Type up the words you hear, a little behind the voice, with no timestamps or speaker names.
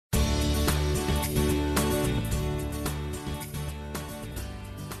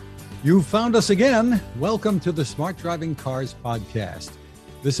You found us again. Welcome to the Smart Driving Cars podcast.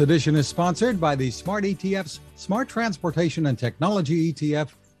 This edition is sponsored by the Smart ETF's Smart Transportation and Technology ETF,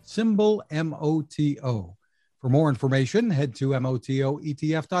 symbol MOTO. For more information, head to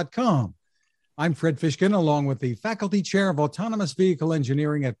motoetf.com. I'm Fred Fishkin, along with the Faculty Chair of Autonomous Vehicle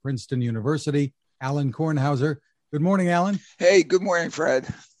Engineering at Princeton University, Alan Kornhauser. Good morning, Alan. Hey, good morning, Fred.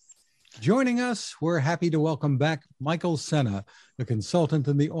 Joining us, we're happy to welcome back Michael Sena, a consultant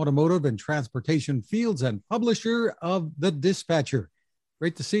in the automotive and transportation fields and publisher of The Dispatcher.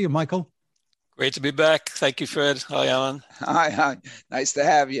 Great to see you, Michael. Great to be back. Thank you, Fred. Hi, Alan. Hi. Nice to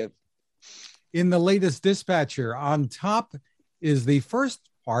have you. In the latest Dispatcher, on top is the first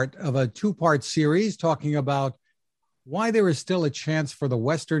part of a two-part series talking about why there is still a chance for the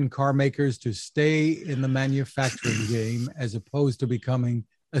Western car makers to stay in the manufacturing game as opposed to becoming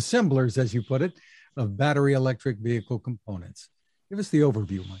assemblers, as you put it, of battery electric vehicle components. Give us the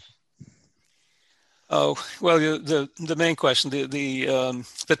overview, Michael. Oh, well, the main question,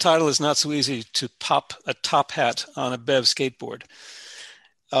 the title is not so easy to pop a top hat on a BEV skateboard.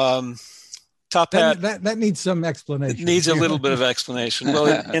 Top hat that needs some explanation. It needs a little bit of explanation.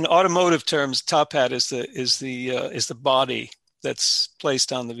 Well, in automotive terms, top hat is the body that's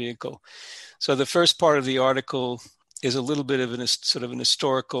placed on the vehicle. So the first part of the article is a little bit of an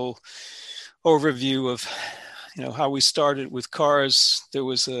historical overview of, how we started with cars. There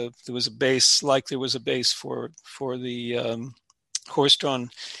was a base, like there was a base for the horse-drawn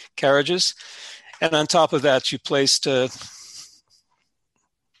carriages, and on top of that, you placed the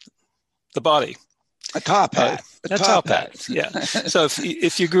body. A top hat. A top hat. Yeah. So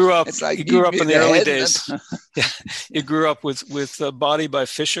if you grew up, like you grew up in the early days. Yeah, you grew up with Body by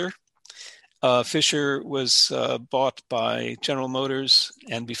Fisher. Fisher was bought by General Motors,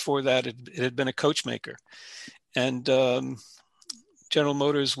 and before that, it had been a coach maker. And General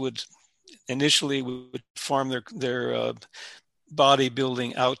Motors would initially farm their body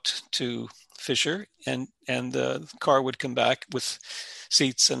building out to Fisher, and the car would come back with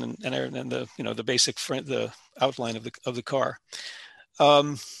seats and the basic the outline of the car.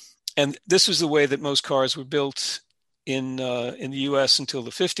 And this was the way that most cars were built in the U.S. until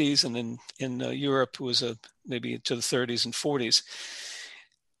the 50s, and in Europe was maybe to the 30s and 40s.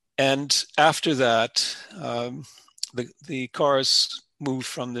 And after that, the cars moved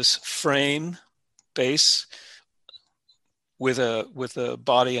from this frame base with a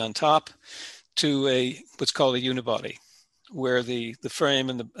body on top to what's called a unibody, where the frame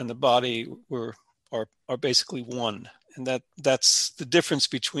and the body are basically one, and that's the difference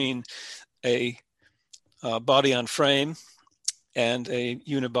between a body on frame and a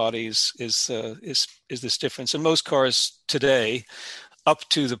unibody is this difference. And most cars today, up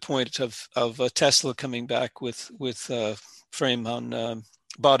to the point of Tesla coming back with frame on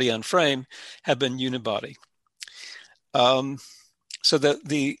body on frame, have been unibody. So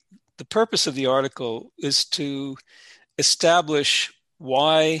the purpose of the article is to establish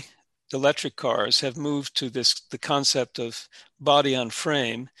why electric cars have moved to the concept of body on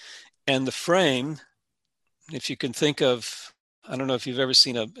frame, and the frame. If you can think of, I don't know if you've ever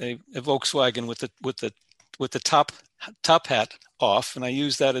seen a Volkswagen with the top hat off, and I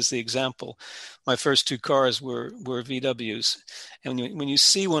use that as the example. My first two cars were VWs, and when you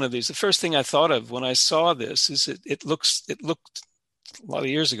see one of these, the first thing I thought of when I saw this is it looked a lot of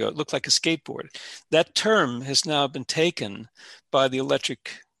years ago, it looked like a skateboard. That term has now been taken by the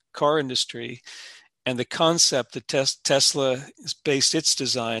electric car industry, and the concept that Tesla has based its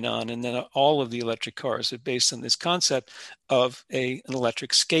design on, and then all of the electric cars are based on this concept of an electric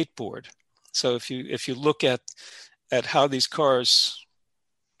skateboard. So if you look at how these cars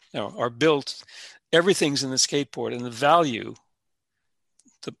are built, everything's in the skateboard, and the value,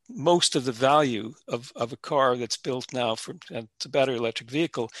 most of the value of a car that's built now for a battery electric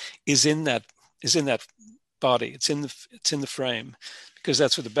vehicle is in that body. It's in the frame, because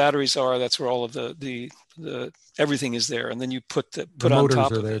that's where the batteries are. That's where all of the everything is there, and then you put on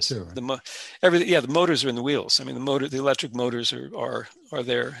top of it. Too, right? The motors are in the wheels. I mean, the electric motors are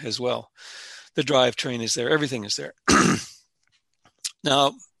there as well. The drivetrain is there. Everything is there.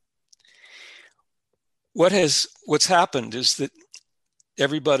 Now, what's happened is that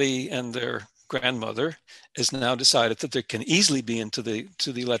everybody and their grandmother has now decided that they can easily be into the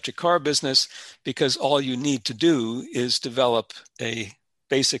electric car business, because all you need to do is develop a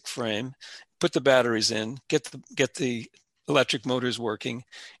basic frame, put the batteries in, get the electric motors working,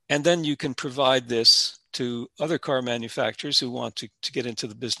 and then you can provide this to other car manufacturers who want to get into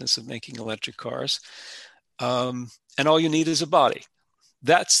the business of making electric cars. And all you need is a body.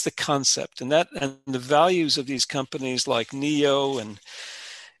 That's the concept. And the values of these companies like NIO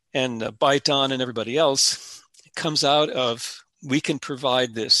Byton and everybody else comes out of, we can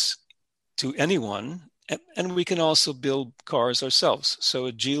provide this to anyone, and we can also build cars ourselves.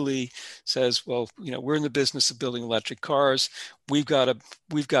 So Geely says, well, we're in the business of building electric cars. We've got a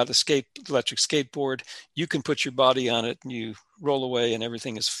electric skateboard. You can put your body on it and you roll away and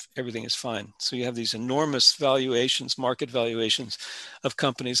everything is fine. So you have these enormous valuations, market valuations of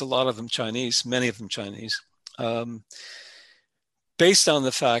companies, a lot of them Chinese, many of them Chinese, based on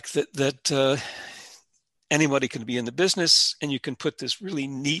the fact that anybody can be in the business, and you can put this really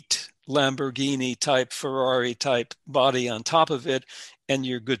neat Lamborghini type, Ferrari type body on top of it, and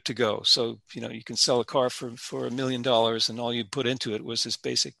you're good to go. So, you can sell a car for $1 million, and all you put into it was this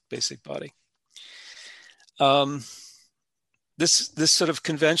basic body. This sort of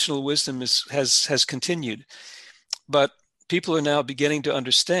conventional wisdom has continued, but people are now beginning to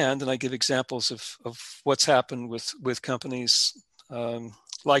understand, and I give examples of what's happened with companies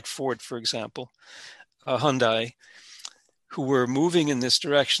like Ford, for example, Hyundai, who were moving in this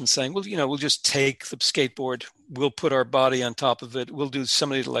direction, saying, well, we'll just take the skateboard, we'll put our body on top of it, we'll do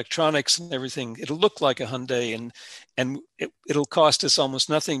some of the electronics and everything. It'll look like a Hyundai, and it'll cost us almost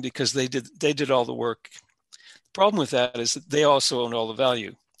nothing because they did all the work. The problem with that is that they also own all the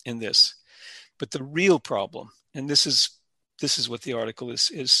value in this. But the real problem, and this is what the article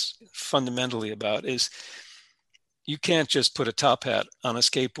is fundamentally about, is you can't just put a top hat on a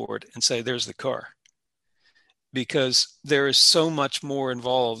skateboard and say, there's the car. Because there is so much more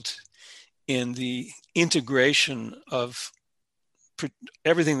involved in the integration of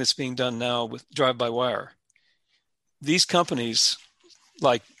everything that's being done now with drive-by-wire. These companies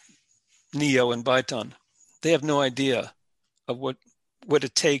like NIO and Byton, they have no idea of what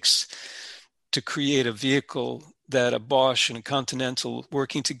it takes to create a vehicle that a Bosch and a Continental,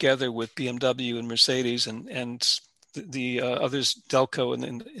 working together with BMW and Mercedes and the others, Delco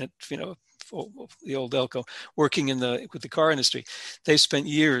and the old Delco, working with the car industry. They spent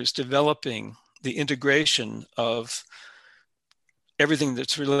years developing the integration of everything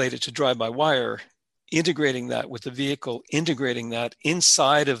that's related to drive-by-wire, integrating that with the vehicle, integrating that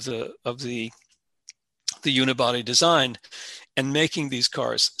inside of the unibody design, and making these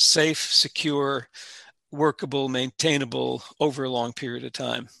cars safe, secure, workable, maintainable over a long period of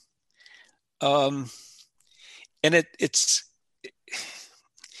time. And it's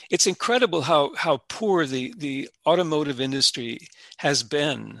incredible how poor the automotive industry has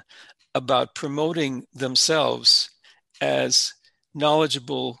been about promoting themselves as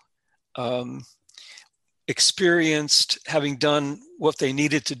knowledgeable, experienced, having done what they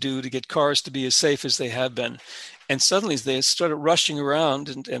needed to do to get cars to be as safe as they have been. And suddenly they started rushing around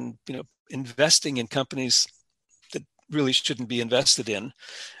and investing in companies that really shouldn't be invested in.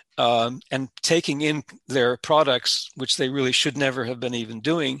 And taking in their products, which they really should never have been even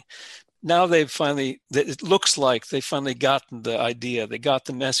doing. Now it looks like they've finally gotten the idea, they got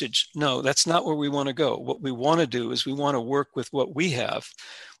the message. No, that's not where we want to go. What we want to do is we want to work with what we have.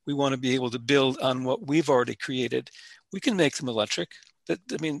 We want to be able to build on what we've already created. We can make them electric.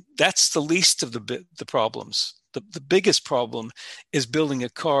 That's the least of the problems. The biggest problem is building a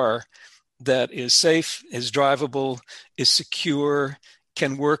car that is safe, is drivable, is secure,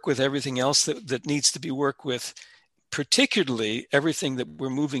 can work with everything else that needs to be worked with, particularly everything that we're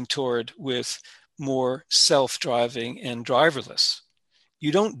moving toward with more self-driving and driverless.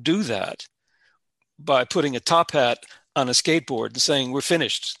 You don't do that by putting a top hat on a skateboard and saying, we're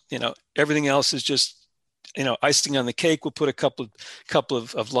finished. Everything else is just, icing on the cake. We'll put a couple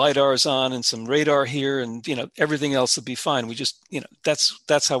of LiDARs on and some radar here, and, everything else will be fine. We just,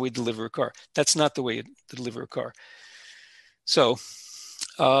 that's how we deliver a car. That's not the way to deliver a car. So,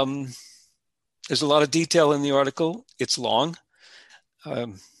 there's a lot of detail in the article. It's long.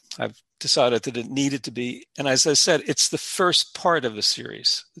 I've decided that it needed to be, and as I said, it's the first part of a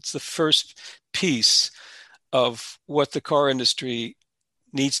series. It's the first piece of what the car industry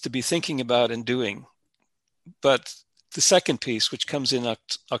needs to be thinking about and doing. But the second piece, which comes in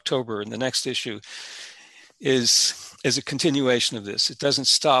October in the next issue, is a continuation of this. It doesn't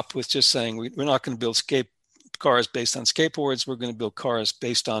stop with just saying we're not going to build cars based on skateboards. We're going to build cars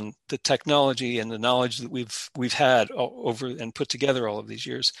based on the technology and the knowledge that we've had over and put together all of these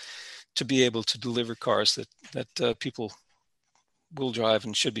years to be able to deliver cars that people will drive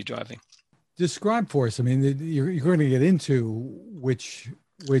and should be driving. Describe for us. You're going to get into which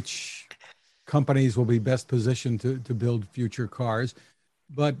companies will be best positioned to build future cars,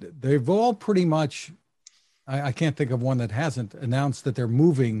 but they've all pretty much, I can't think of one that hasn't announced that they're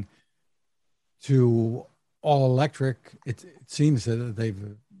moving to all electric. It seems that they've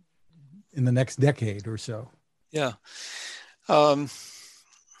in the next decade or so. Yeah.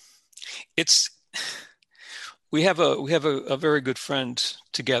 It's we have a very good friend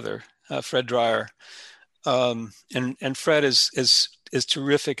together, Fred Dreyer, and Fred is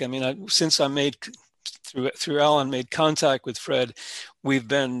terrific. I mean, since I made through Alan made contact with Fred, we've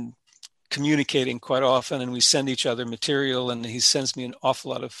been communicating quite often, and we send each other material, and he sends me an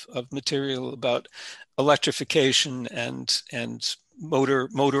awful lot of material about electrification and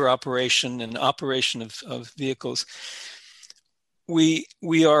motor operation and operation of vehicles. We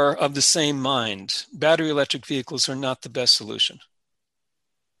are of the same mind. Battery electric vehicles are not the best solution.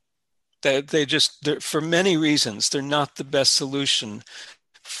 They're for many reasons, they're not the best solution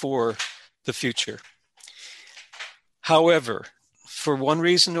for the future. However, for one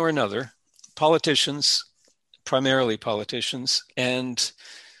reason or another, politicians, primarily politicians, and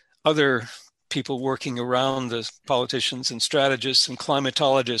other people working around the politicians and strategists and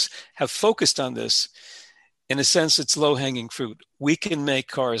climatologists have focused on this. In a sense, it's low-hanging fruit. We can make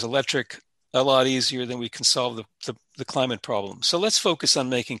cars electric a lot easier than we can solve the climate problem. So let's focus on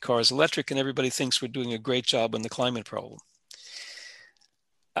making cars electric, and everybody thinks we're doing a great job on the climate problem.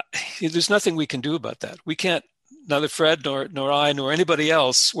 There's nothing we can do about that. We can't, neither Fred nor I nor anybody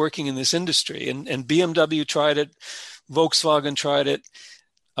else working in this industry. And BMW tried it, Volkswagen tried it,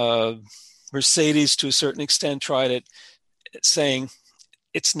 Mercedes to a certain extent tried it, saying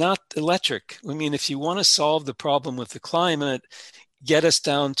it's not electric. I mean, if you want to solve the problem with the climate, get us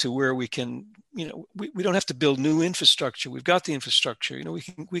down to where we can, we don't have to build new infrastructure. We've got the infrastructure.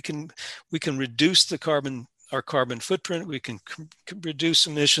 We can reduce our carbon footprint. We can reduce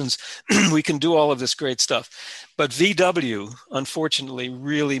emissions. We can do all of this great stuff. But VW, unfortunately,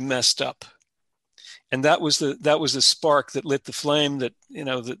 really messed up. And that was the spark that lit the flame that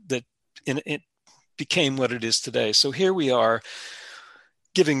it became what it is today. So here we are,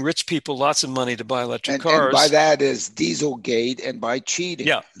 giving rich people lots of money to buy electric cars. And by that is Dieselgate, and by cheating,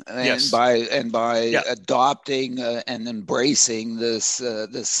 by adopting and embracing this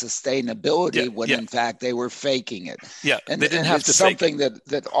sustainability when in fact they were faking it. Yeah, and they didn't have to. It's something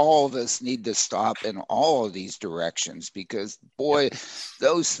that all of us need to stop in all of these directions, because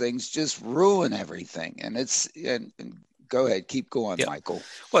those things just ruin everything. And go ahead, keep going, Michael.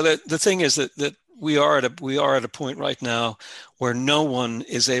 Well, the thing is that we are at a point right now where no one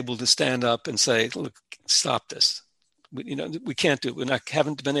is able to stand up and say, "Look, stop this." We can't do it. We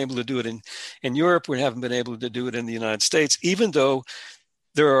haven't been able to do it in Europe. We haven't been able to do it in the United States, even though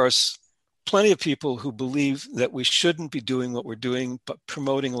there are plenty of people who believe that we shouldn't be doing what we're doing, but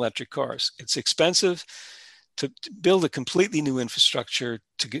promoting electric cars. It's expensive to build a completely new infrastructure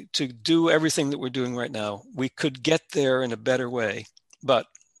to do everything that we're doing right now. We could get there in a better way, but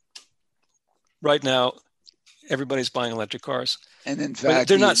right now, everybody's buying electric cars. And in fact,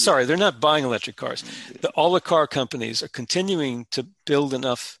 they're not buying electric cars. All the car companies are continuing to build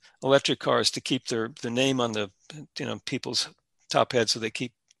enough electric cars to keep their name on the people's top head, so they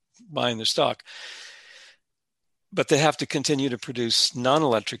keep buying their stock. But they have to continue to produce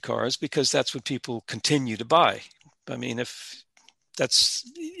non-electric cars because that's what people continue to buy. I mean,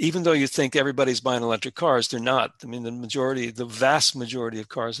 even though you think everybody's buying electric cars, they're not. I mean, the vast majority of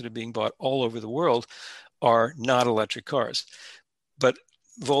cars that are being bought all over the world are not electric cars. But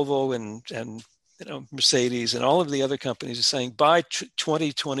Volvo and Mercedes and all of the other companies are saying by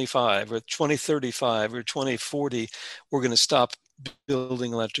 2025 or 2035 or 2040, we're going to stop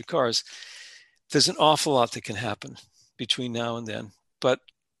building electric cars. There's an awful lot that can happen between now and then, but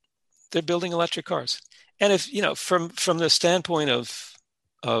they're building electric cars. And if, from the standpoint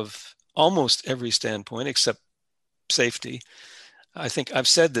of almost every standpoint except safety, I think I've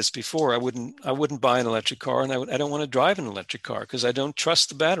said this before, I wouldn't buy an electric car, and I don't want to drive an electric car because I don't trust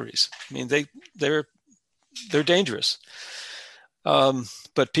the batteries. I mean, they're dangerous.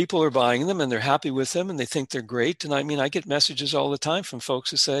 But people are buying them and they're happy with them and they think they're great. And I mean, I get messages all the time from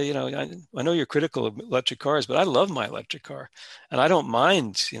folks who say, I know you're critical of electric cars, but I love my electric car and I don't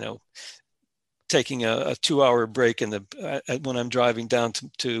mind, taking a 2-hour break when I'm driving down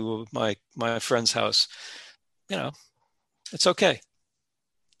to my friend's house. It's okay.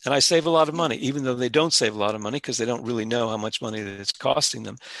 And I save a lot of money, even though they don't save a lot of money because they don't really know how much money that it's costing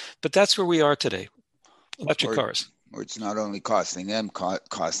them. But that's where we are today, electric cars. Or it's not only costing them,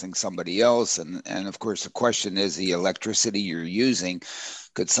 costing somebody else. And of course, the question is the electricity you're using.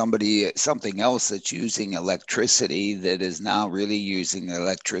 Could something else that's using electricity that is now really using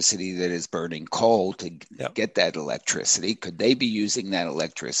electricity that is burning coal to get that electricity, could they be using that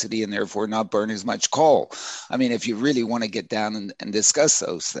electricity and therefore not burn as much coal? I mean, if you really want to get down and discuss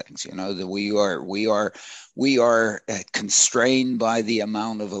those things, that we are constrained by the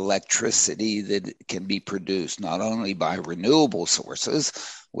amount of electricity that can be produced, not only by renewable sources,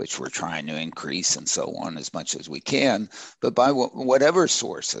 which we're trying to increase and so on as much as we can, but by whatever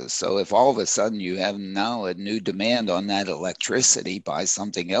sources. So if all of a sudden you have now a new demand on that electricity by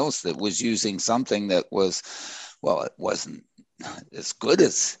something else that was using something that was, well, it wasn't as good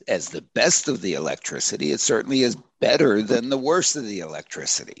as the best of the electricity, it certainly is better than the worst of the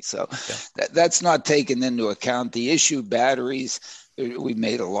electricity. So that's not taken into account. The issue batteries, we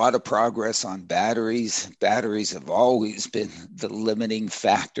made a lot of progress on batteries. Batteries have always been the limiting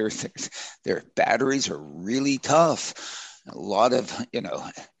factor. Their batteries are really tough. A lot of,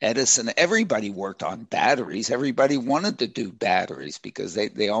 Edison, everybody worked on batteries. Everybody wanted to do batteries because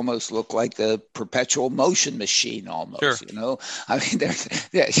they almost look like the perpetual motion machine almost, Sure. I mean,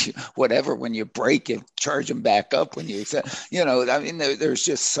 whatever, when you break, you charge them back up when you, there's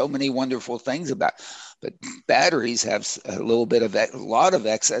just so many wonderful things about it. But batteries have a lot of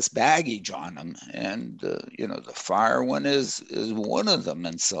excess baggage on them, and the fire one is one of them,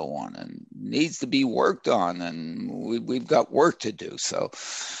 and so on, and needs to be worked on, and we've got work to do. So,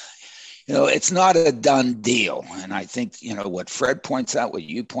 it's not a done deal. And I think what Fred points out, what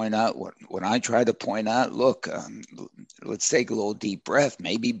you point out, what I try to point out. Look, let's take a little deep breath.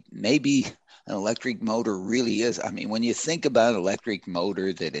 Maybe an electric motor really is. I mean, when you think about an electric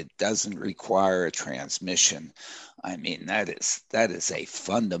motor, that it doesn't require a transmission, I mean, that is a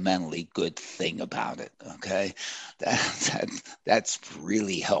fundamentally good thing about it. Okay, that's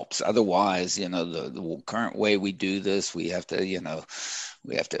really helps. Otherwise, the current way we do this, we have to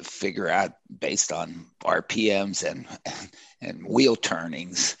figure out based on RPMs and wheel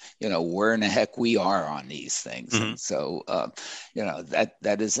turnings, where in the heck we are on these things. Mm-hmm. And so,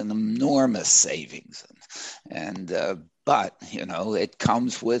 that is an enormous savings. But, it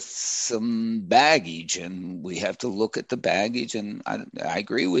comes with some baggage, and we have to look at the baggage. And I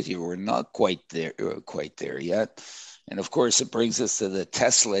agree with you. We're not quite there yet. And of course, it brings us to the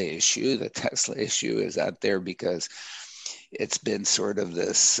Tesla issue. The Tesla issue is out there because it's been sort of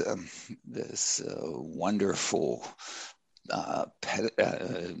this wonderful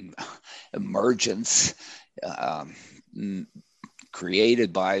emergence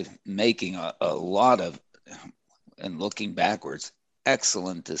created by making a lot of, and looking backwards,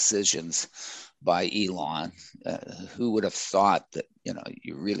 excellent decisions by Elon. Who would have thought that,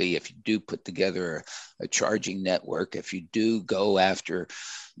 you really, if you do put together a charging network, if you do go after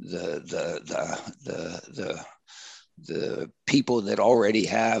the people that already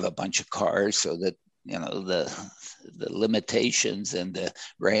have a bunch of cars, so that the limitations and the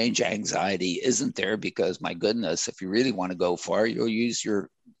range anxiety isn't there, because my goodness, if you really want to go far, you'll use your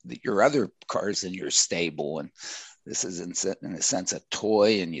other cars in your stable, and this is in a sense a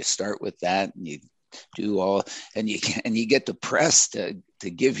toy, and you start with that, and you do all, and you get the press to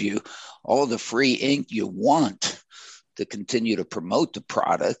give you all the free ink you want to continue to promote the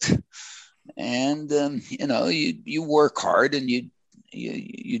product. And you work hard, and you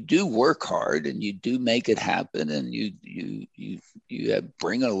do work hard, and you do make it happen, and you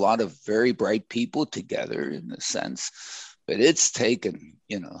bring a lot of very bright people together in a sense. But it's taken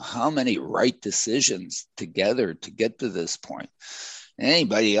how many right decisions together to get to this point. And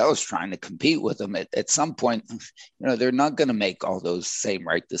anybody else trying to compete with them at some point, they're not going to make all those same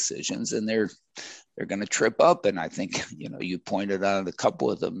right decisions, and they're going to trip up. And I think, you pointed out a couple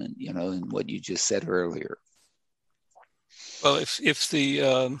of them, and, in what you just said earlier. Well, if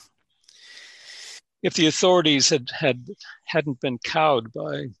the authorities hadn't been cowed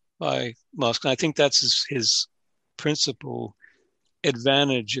by Musk, and I think that's his principal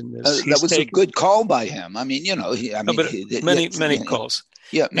advantage in this. That was a good call by him. I mean, many calls.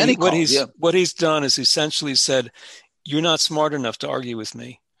 Yeah, many calls. What he's done is essentially said, "You're not smart enough to argue with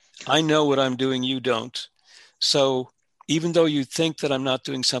me. I know what I'm doing, you don't. So even though you think that I'm not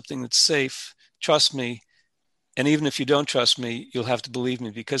doing something that's safe, trust me. And even if you don't trust me, you'll have to believe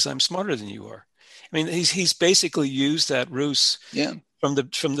me because I'm smarter than you are." I mean, he's basically used that ruse from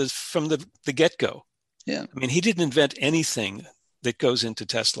the get-go. Yeah. I mean, he didn't invent anything that goes into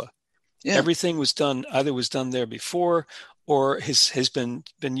Tesla. Yeah. Everything was done there before, or has been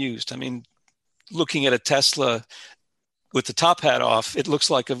used. I mean, looking at a Tesla with the top hat off, it looks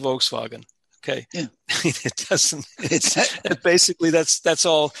like a Volkswagen. Okay. Yeah. It doesn't. Basically that's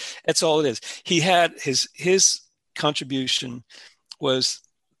all it is. He had his contribution was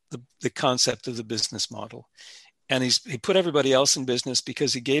the concept of the business model, and he put everybody else in business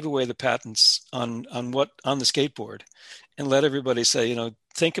because he gave away the patents on the skateboard, and let everybody say,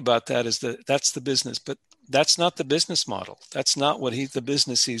 think about that that's the business, but that's not the business model. That's not what the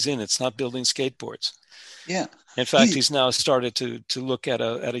business he's in. It's not building skateboards. Yeah. In fact, he's now started to look at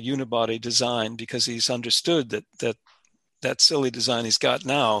a unibody design because he's understood that that silly design he's got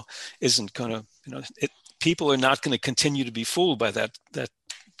now isn't going to, people are not going to continue to be fooled by that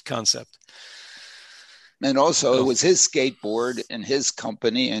concept. And also, it was his skateboard and his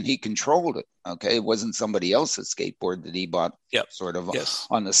company, and he controlled it. Okay, it wasn't somebody else's skateboard that he bought sort of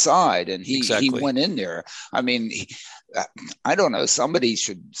on the side, and he went in there. I mean, I don't know. Somebody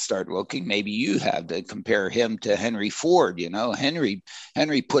should start looking. Maybe you have to compare him to Henry Ford. Henry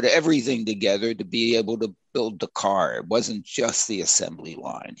put everything together to be able to build the car. It wasn't just the assembly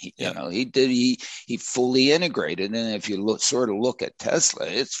line. He fully integrated. And if you look at Tesla,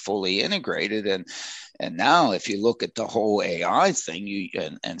 it's fully integrated. And now, if you look at the whole AI thing,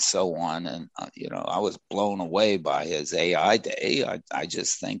 and so on, and I was blown away by his AI day. I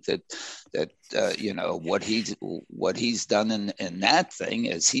just think that what he's done in that thing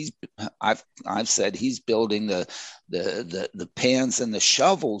is I've said he's building the pans and the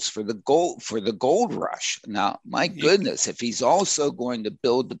shovels for the gold rush. Now, my goodness, if he's also going to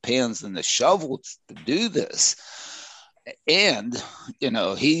build the pans and the shovels to do this. And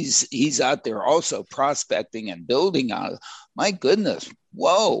he's out there also prospecting and building out. My goodness,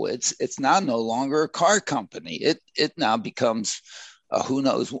 whoa! It's now no longer a car company. It now becomes who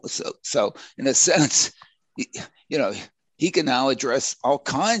knows. So in a sense, he can now address all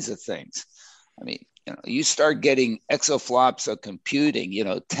kinds of things. I mean, you start getting exaflops of computing.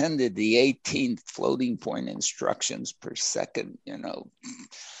 10 to the 18th floating point instructions per second.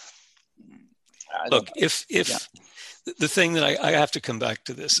 Look, if the thing that I have to come back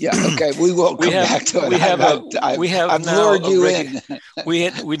to this. Yeah. Okay. We will come back to it. I've lured you in.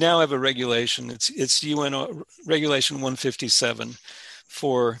 we now have a regulation. It's UN Regulation 157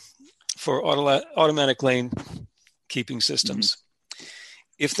 for automatic lane keeping systems. Mm-hmm.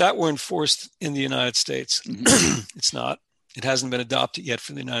 If that were enforced in the United States, it's not. It hasn't been adopted yet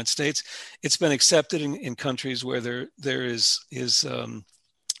for the United States. It's been accepted in countries where there is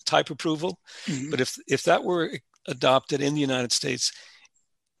type approval. Mm-hmm. But if that were adopted in the United States,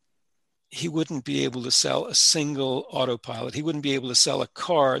 he wouldn't be able to sell a single autopilot. He wouldn't be able to sell a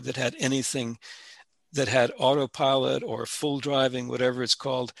car that had anything that had autopilot or full driving, whatever it's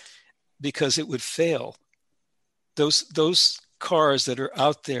called, because it would fail. Those cars that are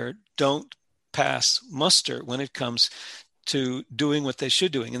out there don't pass muster when it comes to doing what they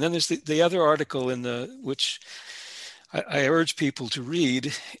should doing. And then there's the other article which I urge people to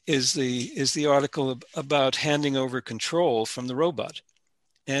read is the article about handing over control from the robot.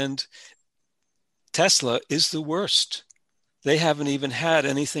 And Tesla is the worst. They haven't even had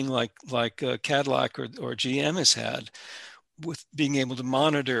anything like Cadillac or GM has had with being able to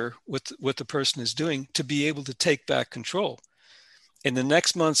monitor what the person is doing to be able to take back control. In the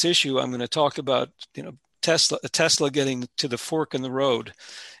next month's issue, I'm going to talk about Tesla getting to the fork in the road.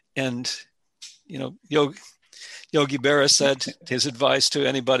 And Yogi Berra said his advice to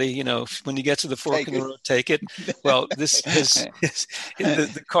anybody, when you get to the fork in the road, take it. Well,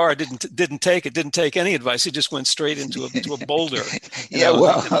 the car didn't take any advice. It just went straight into a boulder.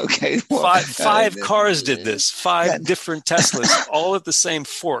 Okay. Five cars did this. Five different Teslas, all at the same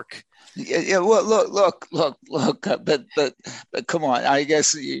fork. Yeah. Well, look. But come on. I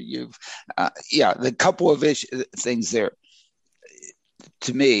guess you've the couple of things there.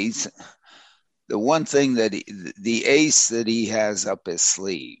 To me, the one thing that the ace that he has up his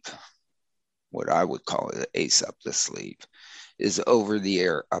sleeve, what I would call it, an ace up the sleeve, is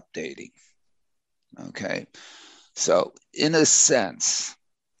over-the-air updating. Okay, so in a sense,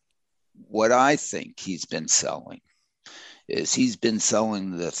 what I think he's been selling is he's been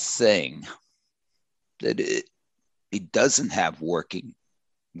selling the thing that he doesn't have working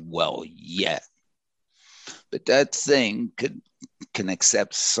well yet, but that thing can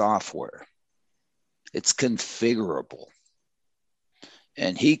accept software. It's configurable.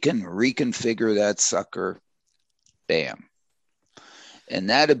 And he can reconfigure that sucker, bam. And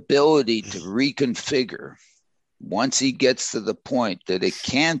that ability to reconfigure, once he gets to the point that it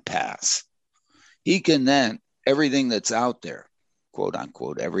can pass, he can then, everything that's out there, quote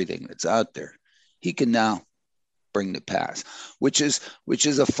unquote, everything that's out there, he can now bring to pass, which is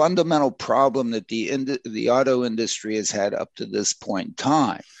a fundamental problem that the auto industry has had up to this point in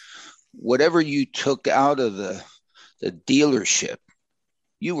time. Whatever you took out of the dealership,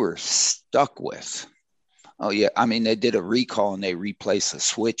 you were stuck with. Oh yeah, I mean, they did a recall and they replaced a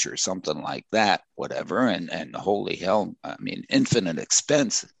switch or something like that, whatever, and holy hell, I mean, infinite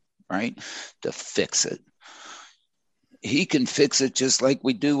expense, right, to fix it. He can fix it just like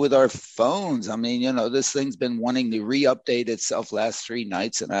we do with our phones. I mean, this thing's been wanting to re-update itself last 3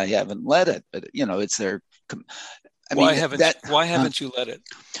 nights and I haven't let it, but it's there. Why haven't you let it?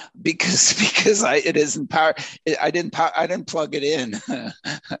 Because it isn't power. I didn't plug it in.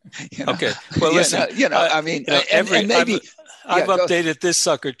 Okay. Well, listen. I've updated this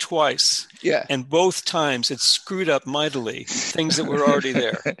sucker twice. Yeah. And both times it screwed up mightily things that were already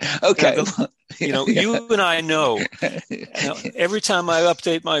there. Okay. You and I know. Every time I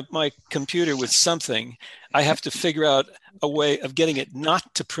update my computer with something, I have to figure out a way of getting it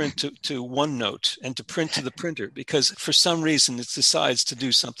not to print to OneNote and to print to the printer, because for some reason it decides to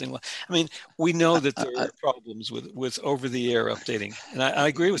do something. We know that there are problems with over-the-air updating, and I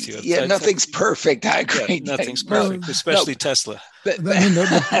agree with you. Yeah, nothing's perfect. I agree. Yeah, nothing's perfect, especially Tesla. But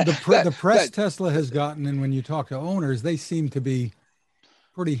the press Tesla has gotten, and when you talk to owners, they seem to be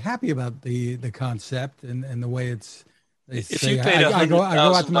pretty happy about the concept and the way it's. I go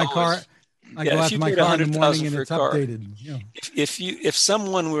out to my car. I go out to my car in the morning and it's updated. Yeah. If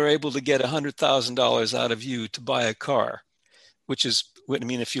someone were able to get $100,000 out of you to buy a car, which is,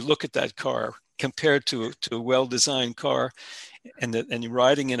 if you look at that car compared to a well-designed car, and you're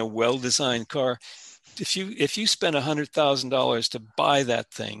riding in a well-designed car, if you spend $100,000 to buy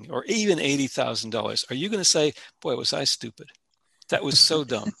that thing, or even $80,000, are you going to say, "Boy, was I stupid? That was so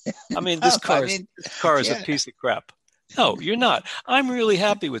dumb"? This car is a piece of crap. No, you're not. I'm really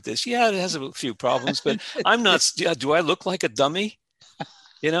happy with this. Yeah, it has a few problems, but I'm not. Do I look like a dummy?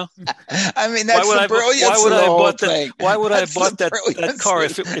 That's the brilliance of the whole thing. Why would I have bought that car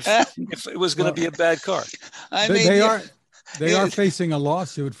if it was going to be a bad car? They are facing a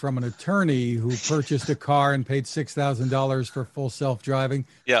lawsuit from an attorney who purchased a car and paid $6,000 for full self-driving.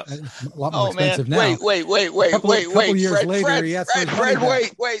 Yeah, a lot more expensive now. Wait. Couple years later, Fred, he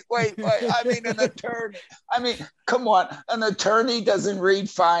wait. An attorney. Come on. An attorney doesn't read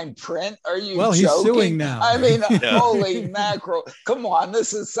fine print. Are you joking? He's suing now. Holy mackerel. Come on.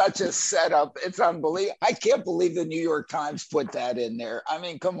 This is such a setup. It's unbelievable. I can't believe the New York Times put that in there.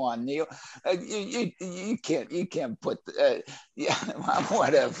 Come on, Neil. You can't put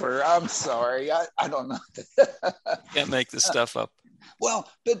whatever. I'm sorry. I don't know. Can't make this stuff up. Well,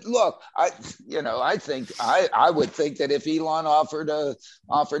 but look, I would think that if Elon offered to,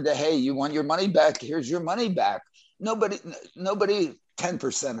 hey, you want your money back? Here's your money back. Nobody,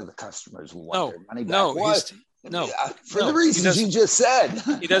 10% of the customers will want their money back. For the reasons you just said.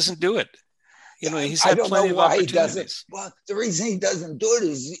 He doesn't do it. He's I had don't plenty know of why he opportunities. doesn't. Well, the reason he doesn't do it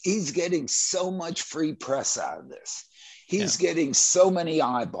is he's getting so much free press out of this. He's getting so many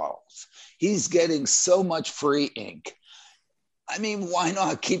eyeballs. He's getting so much free ink. Why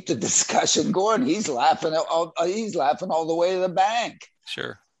not keep the discussion going? He's laughing all the way to the bank.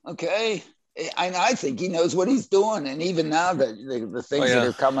 Sure. Okay. And I think he knows what he's doing. And even now, the things that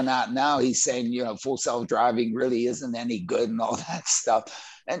are coming out now, he's saying, full self-driving really isn't any good and all that stuff.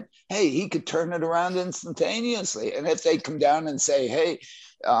 And hey, he could turn it around instantaneously. And if they come down and say, hey,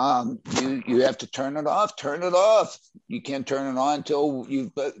 you have to turn it off. You can't turn it on until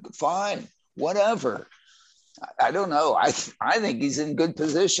fine, whatever. I don't know. I think he's in good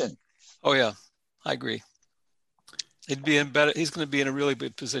position. Oh yeah, I agree. He's going to be in a really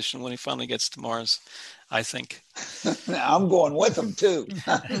good position when he finally gets to Mars, I think. I'm going with him too.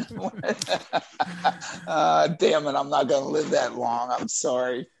 Damn it, I'm not going to live that long. I'm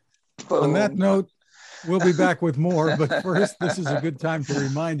sorry. Boom. On that note, we'll be back with more. But first, this is a good time to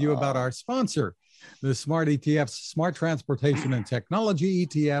remind you about our sponsor, the Smart ETF's Smart Transportation and Technology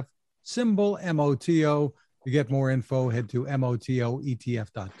ETF, symbol MOTO. To get more info, head to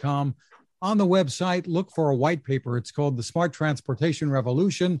motoetf.com. On the website, look for a white paper. It's called The Smart Transportation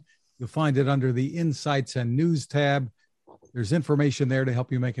Revolution. You'll find it under the Insights and News tab. There's information there to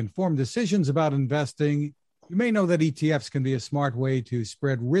help you make informed decisions about investing. You may know that ETFs can be a smart way to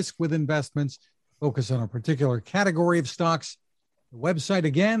spread risk with investments, focus on a particular category of stocks. The website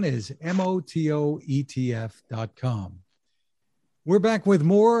again is motoetf.com. We're back with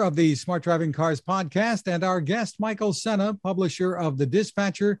more of the Smart Driving Cars podcast and our guest, Michael Sena, publisher of The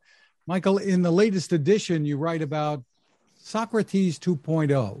Dispatcher. Michael, in the latest edition, you write about Socrates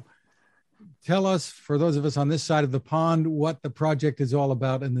 2.0. Tell us, for those of us on this side of the pond, what the project is all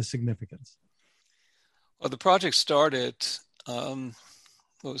about and the significance. Well, the project started, it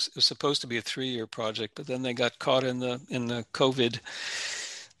was supposed to be a 3-year project, but then they got caught in the COVID.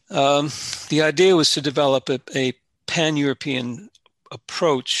 The idea was to develop a pan-European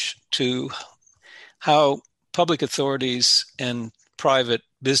approach to how public authorities and private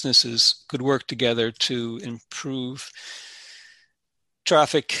businesses could work together to improve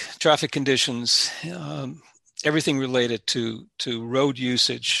traffic conditions, everything related to road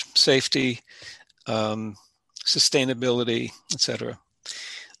usage, safety, sustainability, etc.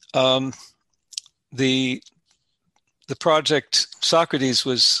 The the project Socrates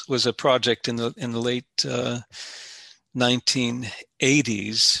was a project in the late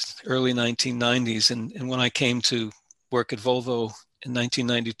 1980s, early 1990s, and when I came to work at Volvo in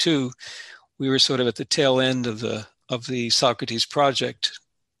 1992, we were sort of at the tail end of the Socrates project,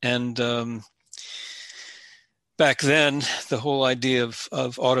 and back then the whole idea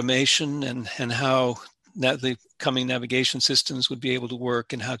of automation and how the coming navigation systems would be able to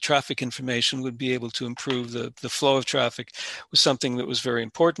work and how traffic information would be able to improve the flow of traffic was something that was very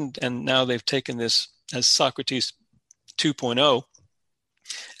important. And now they've taken this as Socrates 2.0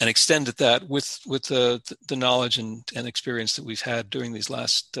 and extended that with the knowledge and experience that we've had during these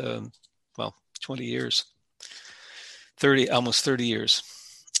last 20 years, almost 30 years.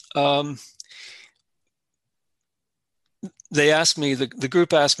 They asked me, the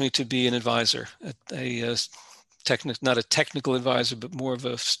group asked me to be an advisor, not a technical advisor, but more of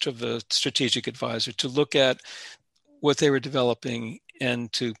a strategic advisor, to look at what they were developing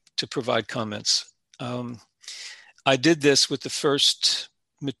and to provide comments. I did this with the first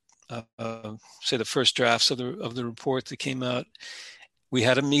drafts of the report that came out. We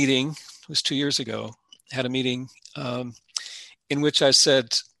had a meeting, it was 2 years ago, had a meeting in which I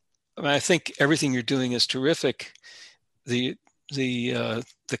said, I think everything you're doing is terrific. The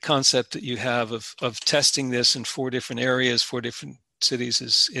concept that you have of testing this in 4 different areas, 4 different cities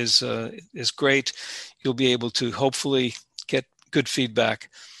is great. You'll be able to hopefully get good feedback.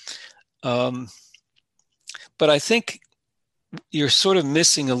 But I think you're sort of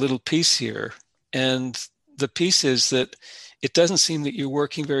missing a little piece here, and the piece is that it doesn't seem that you're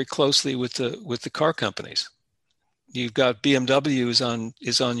working very closely with the car companies. You've got BMW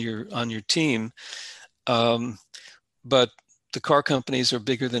is on your team. But the car companies are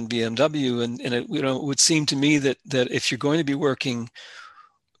bigger than BMW, and it would seem to me that if you're going to be working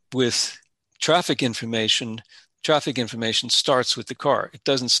with traffic information starts with the car. It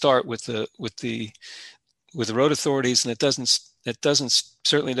doesn't start with the road authorities, and it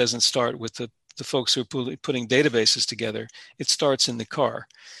certainly doesn't start with the folks who are putting databases together. It starts in the car.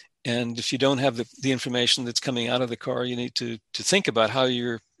 And if you don't have the information that's coming out of the car, you need to think about how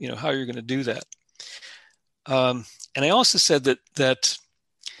you're going to do that. And I also said that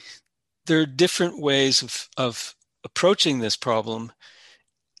there are different ways of approaching this problem,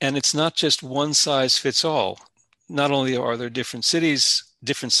 and it's not just one size fits all. Not only are there different cities,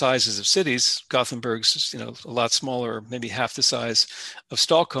 different sizes of cities, Gothenburg's a lot smaller, maybe half the size of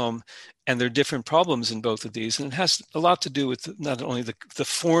Stockholm, and there are different problems in both of these. And it has a lot to do with not only the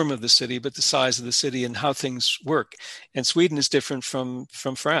form of the city, but the size of the city and how things work. And Sweden is different from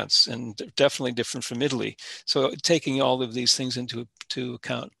France, and definitely different from Italy. So taking all of these things into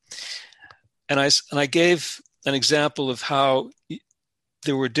account. And I gave an example of how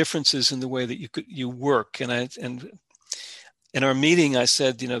there were differences in the way that you work. And in our meeting, I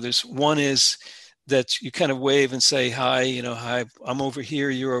said, there's one is that you kind of wave and say, hi, hi, I'm over here,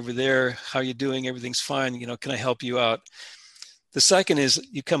 you're over there. How you doing? Everything's fine. Can I help you out? The second is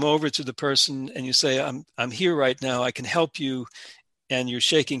you come over to the person and you say, I'm here right now. I can help you. And you're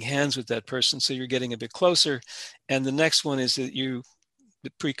shaking hands with that person. So you're getting a bit closer. And the next one is that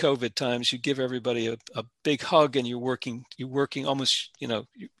the pre-COVID times, you give everybody a big hug and you're working almost,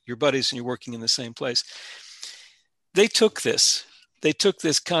 your buddies, and you're working in the same place. They took this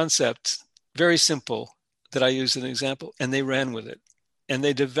concept, very simple, that I used as an example, and they ran with it. And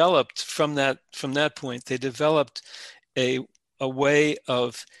they developed from that point, they developed a way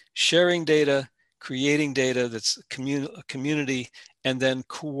of sharing data, creating data that's a community, and then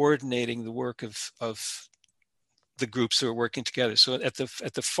coordinating the work of the groups who are working together. So at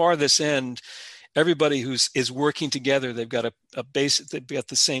the farthest end, everybody is working together. They've got a base. They've got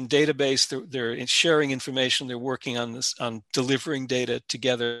the same database. They're sharing information. They're working on delivering data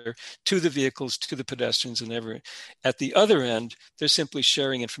together to the vehicles, to the pedestrians, and everything. At the other end, they're simply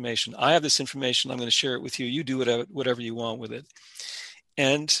sharing information. I have this information. I'm going to share it with you. You do whatever you want with it.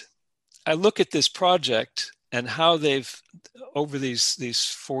 And I look at this project and how they've, over these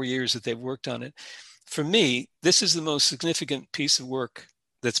 4 years that they've worked on it. For me, this is the most significant piece of work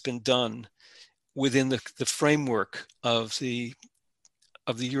that's been done within the framework of the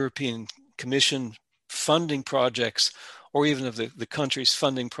European Commission funding projects, or even of the country's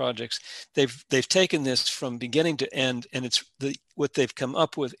funding projects. They've taken this from beginning to end, and what they've come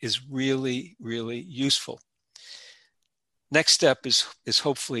up with is really, really useful. Next step is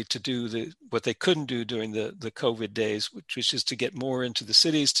hopefully to do what they couldn't do during the COVID days, which is to get more into the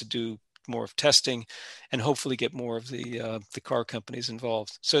cities, to do more of testing, and hopefully get more of the car companies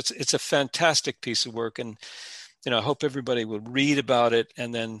involved. So it's a fantastic piece of work, and I hope everybody will read about it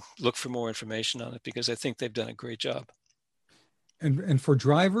and then look for more information on it, because I think they've done a great job. And for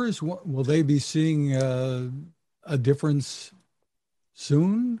drivers, will they be seeing a difference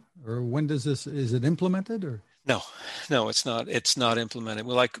soon, or when is it implemented, or? No, it's not. It's not implemented.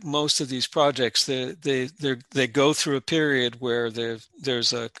 Well, like most of these projects, they go through a period where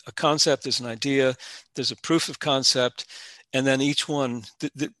there's a concept, there's an idea, there's a proof of concept, and then each one.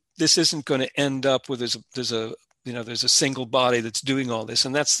 This isn't going to end up with there's a single body that's doing all this,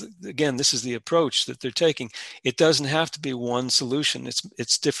 and that's, again, this is the approach that they're taking. It doesn't have to be one solution.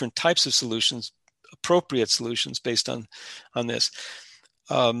 It's different types of solutions, appropriate solutions based on this.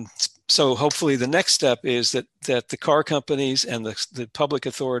 So hopefully the next step is that the car companies and the public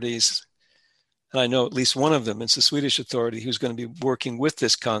authorities, and I know at least one of them, it's the Swedish authority, who's going to be working with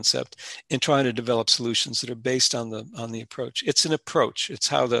this concept and trying to develop solutions that are based on the approach. It's an approach. It's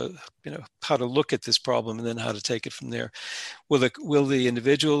how to look at this problem and then how to take it from there. Will the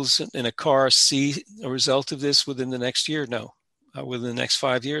individuals in a car see a result of this within the next year? No. Within the next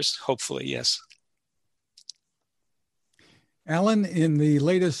 5 years? Hopefully, yes. Alan, in the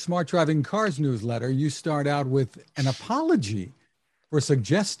latest Smart Driving Cars newsletter, you start out with an apology for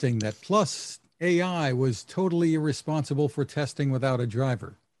suggesting that Plus AI was totally irresponsible for testing without a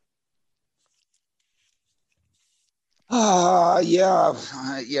driver. Yeah,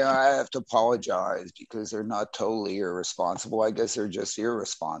 I have to apologize because they're not totally irresponsible. I guess they're just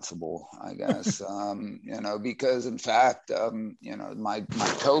irresponsible, I guess, because in fact, my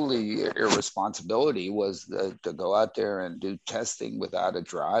totally irresponsibility was to go out there and do testing without a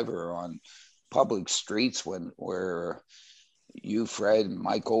driver on public streets where you, Fred, and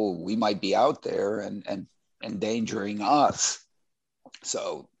Michael, we might be out there and endangering us.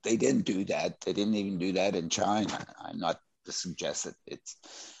 So they didn't do that. They didn't even do that in China. I'm not to suggest that it's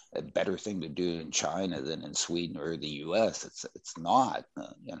a better thing to do in China than in Sweden or the US. It's not,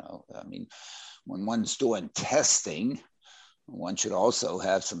 I mean, when one's doing testing, one should also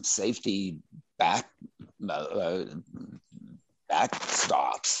have some safety backstops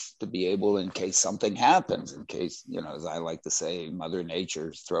to be able, in case something happens, in case, as I like to say, Mother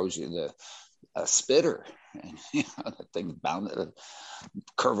Nature throws you a spitter, and the thing's bound to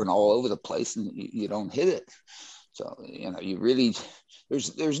curving all over the place, and you don't hit it. So you really,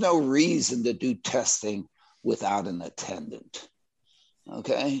 there's no reason to do testing without an attendant.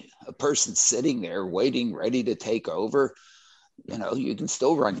 Okay, a person sitting there waiting, ready to take over. You can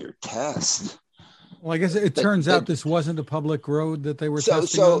still run your test. Well, I guess it turns out this wasn't a public road that they were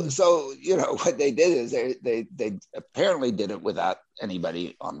testing on. So what they did is they apparently did it without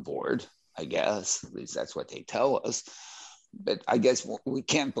anybody on board. I guess, at least that's what they tell us. But I guess we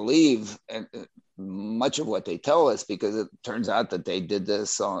can't believe much of what they tell us, because it turns out that they did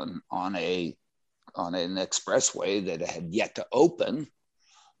this on an expressway that had yet to open.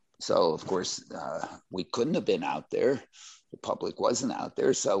 So of course we couldn't have been out there. The public wasn't out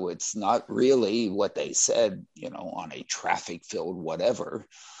there, so it's not really what they said, on a traffic-filled whatever,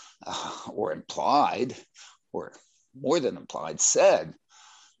 or implied, or more than implied, said.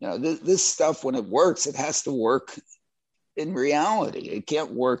 This stuff, when it works, it has to work in reality. It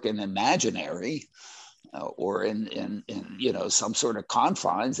can't work in imaginary or in some sort of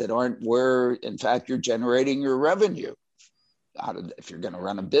confines that aren't where, in fact, you're generating your revenue if you're going to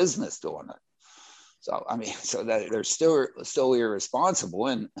run a business doing it. So, I mean, so that they're still irresponsible.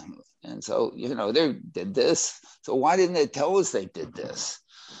 And so, they did this. So why didn't they tell us they did this?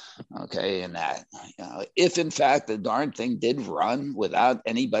 Okay, and that if in fact the darn thing did run without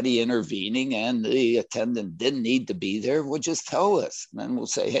anybody intervening and the attendant didn't need to be there, we'll just tell us, and then we'll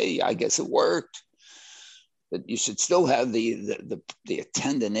say, hey, I guess it worked. But you should still have the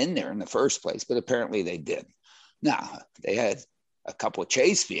attendant in there in the first place. But apparently they did. Now they had a couple of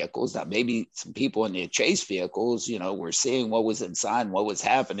chase vehicles. Now maybe some people in the chase vehicles, were seeing what was inside and what was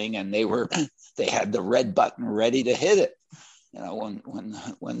happening, and they had the red button ready to hit it.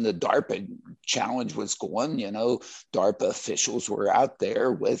 When the DARPA challenge was going, DARPA officials were out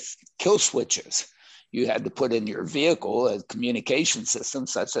there with kill switches. You had to put in your vehicle a communication system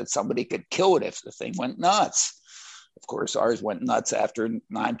such that somebody could kill it if the thing went nuts. Of course, ours went nuts after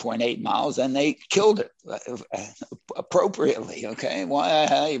 9.8 miles, and they killed it appropriately. Okay,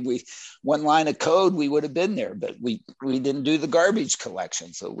 one line of code, we would have been there, but we didn't do the garbage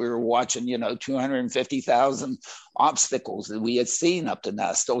collection, so we were watching 250,000 obstacles that we had seen up to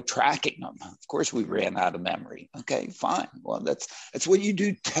now, still tracking them. Of course, we ran out of memory. Okay, fine. Well, that's what you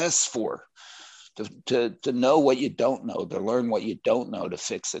do tests for. To know what you don't know, to learn what you don't know, to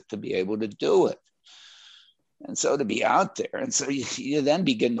fix it, to be able to do it. And so to be out there, and so you then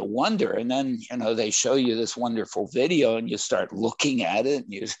begin to wonder, and then, they show you this wonderful video, and you start looking at it,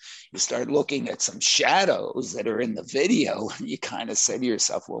 and you start looking at some shadows that are in the video, and you kind of say to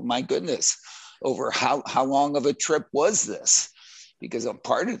yourself, well, my goodness, over how long of a trip was this? Because on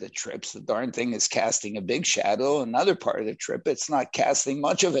part of the trips, the darn thing is casting a big shadow. Another part of the trip, it's not casting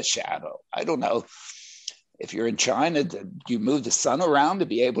much of a shadow. I don't know. If you're in China, do you move the sun around to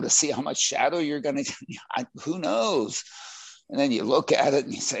be able to see how much shadow you're going to, who knows? And then you look at it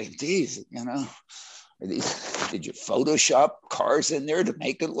and you say, geez, did you Photoshop cars in there to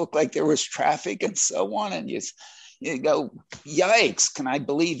make it look like there was traffic and so on? And you go, yikes, can I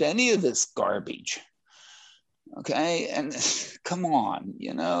believe any of this garbage? Okay. And come on,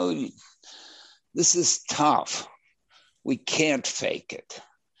 this is tough. We can't fake it.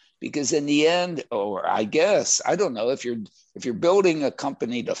 Because in the end, or I guess, I don't know, if you're building a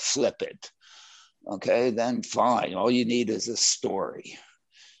company to flip it, okay, then fine. All you need is a story.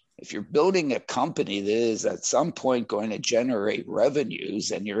 If you're building a company that is at some point going to generate revenues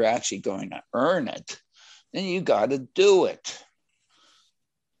and you're actually going to earn it, then you got to do it.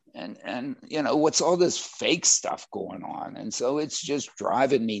 And what's all this fake stuff going on? And so it's just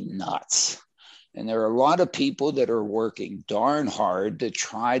driving me nuts. And there are a lot of people that are working darn hard to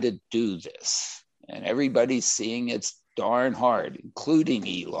try to do this. And everybody's seeing it's darn hard, including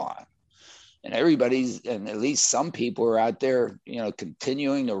Elon. And at least some people are out there,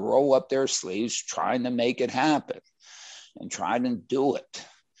 continuing to roll up their sleeves, trying to make it happen and trying to do it.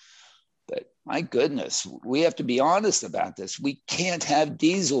 But my goodness, we have to be honest about this. We can't have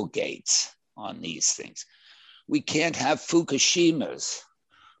Dieselgates on these things. We can't have Fukushimas.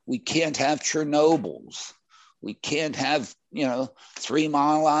 We can't have Chernobyls. We can't have, 3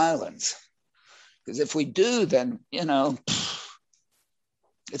 Mile Islands. Because if we do, then, it's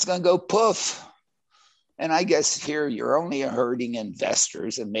going to go poof. And I guess here you're only hurting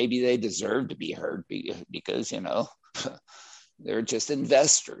investors, and maybe they deserve to be hurt because, they're just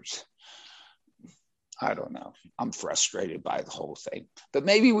investors. I don't know. I'm frustrated by the whole thing. But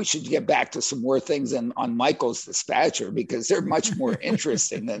maybe we should get back to some more things on Michael's Dispatcher, because they're much more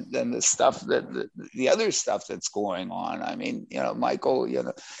interesting than the stuff the other stuff that's going on. I mean, Michael, he's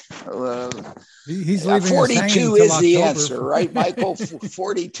leaving 42 is the answer, right, Michael?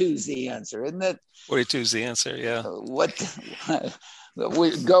 42 is the answer, isn't it? 42 is the answer, yeah.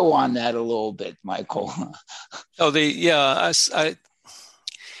 We go on that a little bit, Michael.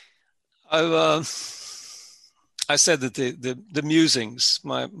 I said that the musings,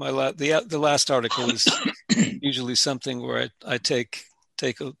 the last article is usually something where I take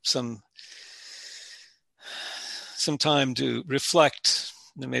some time to reflect,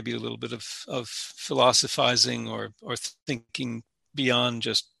 maybe a little bit of philosophizing or thinking beyond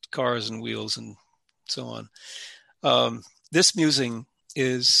just cars and wheels and so on. This musing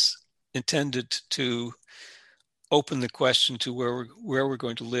is intended to open the question to where we're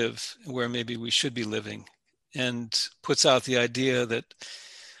going to live and where maybe we should be living, and puts out the idea that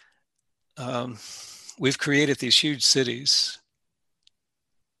we've created these huge cities,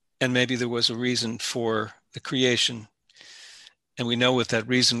 and maybe there was a reason for the creation, and we know what that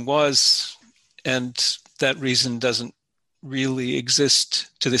reason was, and that reason doesn't really exist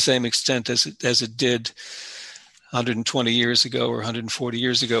to the same extent as it did 120 years ago or 140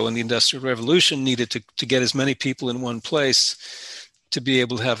 years ago when the Industrial Revolution needed to get as many people in one place to be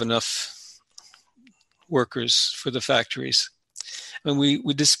able to have enough workers for the factories. And we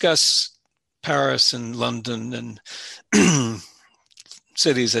discuss Paris and London and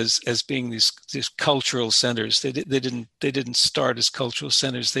cities as being these cultural centers. They didn't start as cultural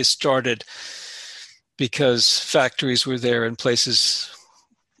centers. They started because factories were there and places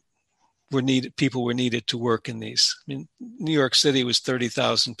were needed. People were needed to work in these. I mean, New York City was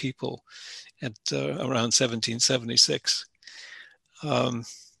 30,000 people at around 1776.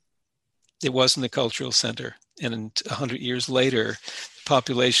 It wasn't a cultural center. And 100 years later, the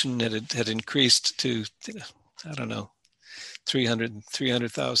population had increased to,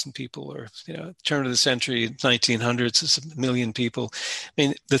 300,000 people, or, turn of the century, 1900s, it's 1 million people. I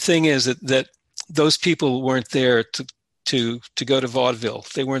mean, the thing is that those people weren't there to go to vaudeville.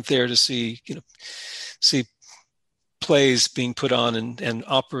 They weren't there to see plays being put on and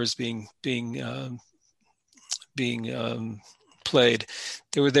operas being played.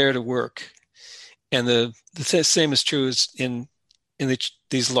 They were there to work. And the same is true as in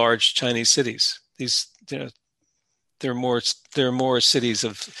these large Chinese cities. There are more cities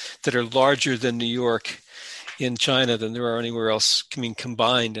that are larger than New York in China than there are anywhere else. I mean,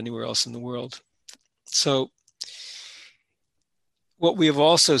 combined anywhere else in the world. So what we have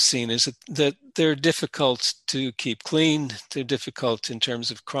also seen is that they're difficult to keep clean. They're difficult in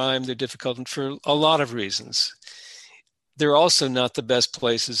terms of crime. They're difficult for a lot of reasons. They're also not the best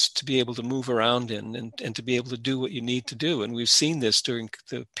places to be able to move around in and to be able to do what you need to do. And we've seen this during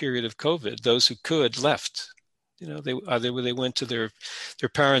the period of COVID. Those who could left. They either they went to their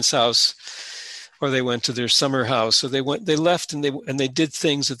parents' house, or they went to their summer house, or they left and they did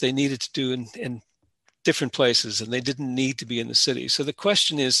things that they needed to do in different places, and they didn't need to be in the city. So the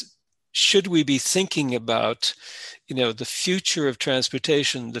question is, should we be thinking about, the future of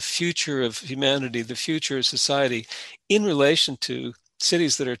transportation, the future of humanity, the future of society in relation to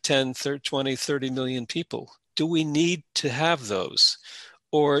cities that are 10, 30, 20, 30 million people? Do we need to have those?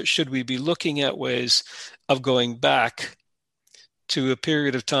 Or should we be looking at ways of going back to a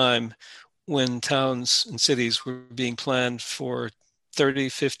period of time when towns and cities were being planned for 30,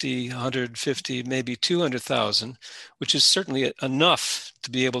 50, 150, maybe 200,000, which is certainly enough to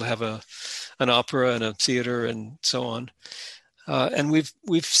be able to have an opera and a theater and so on. And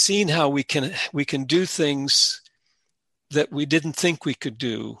we've seen how we can do things that we didn't think we could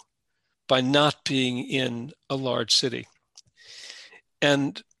do by not being in a large city.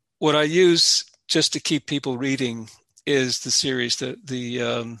 And what I use just to keep people reading is the series, the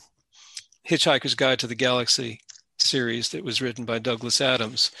Hitchhiker's Guide to the Galaxy series that was written by Douglas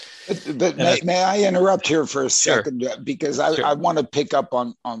Adams. But may I interrupt here for a second? Sure. Because I want to pick up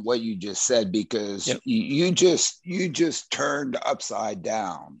on what you just said, because yep. you just turned upside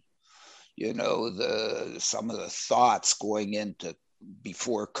down, some of the thoughts going into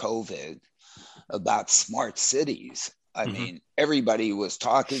before COVID about smart cities. I mean, everybody was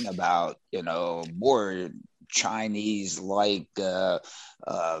talking about, more Chinese-like, the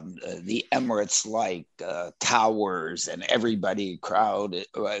Emirates-like towers, and everybody crowded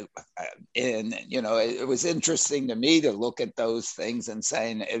in. It was interesting to me to look at those things and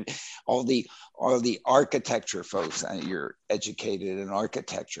saying all the architecture folks. You're educated in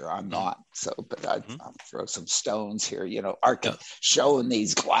architecture. I'm not, but I'll throw some stones here. Showing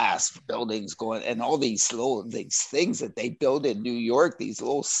these glass buildings going, and all these things that they build in New York. These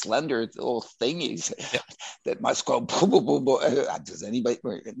little slender little thingies. Yeah. That must go boom, boom, boom, boom. Does anybody?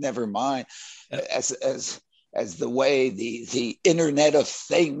 Never mind. As the way the Internet of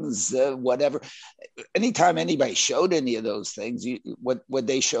Things, whatever. Anytime anybody showed any of those things, what would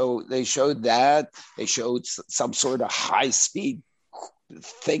they show? They showed some sort of high speed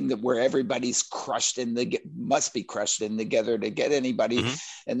thing that where everybody's must be crushed in together to get anybody.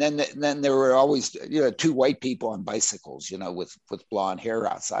 And then there were always two white people on bicycles with blonde hair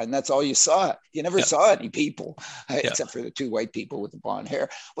outside, and that's all you saw. You never saw any people except for the two white people with the blonde hair.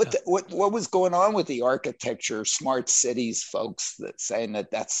 What was going on with the architecture smart cities folks that saying that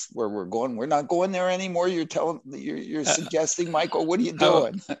that's where we're going? We're not going there anymore. You're suggesting, Michael, what are you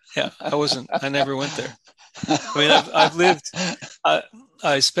doing? I never went there. I mean, I've lived.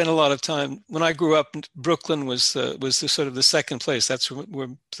 I spent a lot of time when I grew up. Brooklyn was the sort of the second place. That's where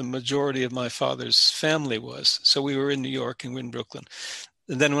the majority of my father's family was. So we were in New York and we're in Brooklyn.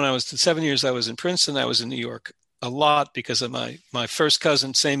 And then when I was 7 years, I was in Princeton. I was in New York a lot because of my first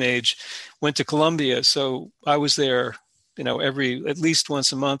cousin, same age, went to Columbia. So I was there, at least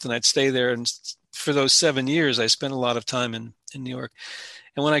once a month, and I'd stay there. And for those 7 years, I spent a lot of time in New York.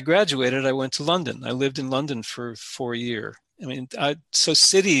 And when I graduated, I went to London. I lived in London for a year. I mean, so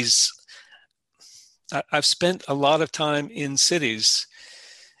cities, I've spent a lot of time in cities,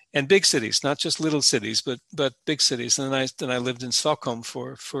 and big cities, not just little cities, but big cities. And then I lived in Stockholm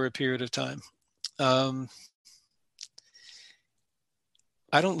for a period of time. I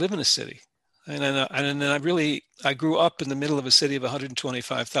don't live in a city. And I grew up in the middle of a city of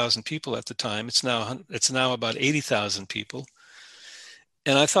 125,000 people at the time. It's now about 80,000 people.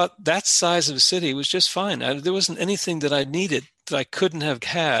 And I thought that size of a city was just fine. There wasn't anything that I needed that I couldn't have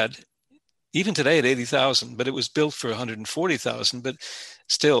had, even today at 80,000, but it was built for 140,000. But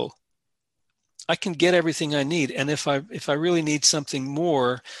still, I can get everything I need. And if I really need something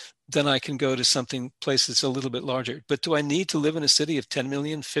more, then I can go to place that's a little bit larger. But do I need to live in a city of 10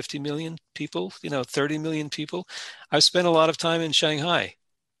 million, 50 million people, 30 million people? I've spent a lot of time in Shanghai.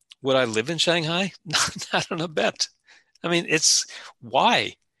 Would I live in Shanghai? Not on a bet. I mean, it's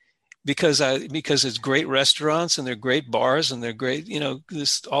why? Because it's great restaurants and they're great bars and they're great,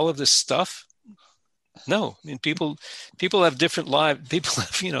 all of this stuff. No, I mean, people have different lives. People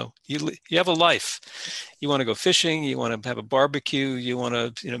have, you have a life. You want to go fishing. You want to have a barbecue. You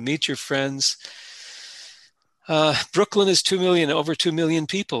want to, meet your friends. Brooklyn is over 2 million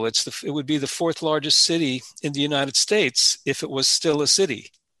people. It would be the fourth largest city in the United States if it was still a city.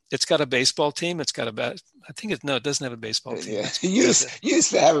 It's got a baseball team. It's got I think it doesn't have a baseball team. Yeah.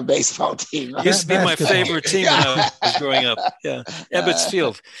 used to have a baseball team. Right? Used to be my favorite team when I was growing up. Yeah, Ebbets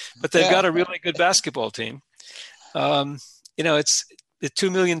Field. But they've got a really good basketball team. It's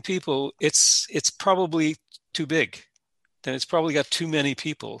 2 million people. It's probably too big. Then it's probably got too many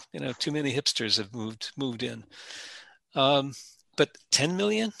people. Too many hipsters have moved in. But 10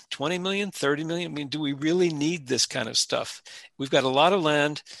 million, 20 million, 30 million, I mean, do we really need this kind of stuff? We've got a lot of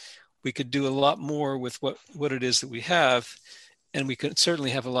land. We could do a lot more with what it is that we have, and we could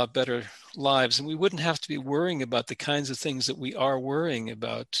certainly have a lot better lives. And we wouldn't have to be worrying about the kinds of things that we are worrying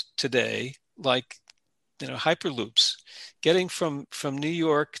about today, like, hyperloops. Getting from New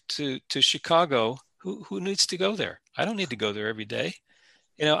York to Chicago, who needs to go there? I don't need to go there every day.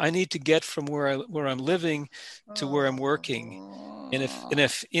 I need to get from where I'm living to where I'm working. And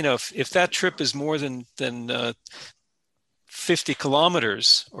if that trip is more than 50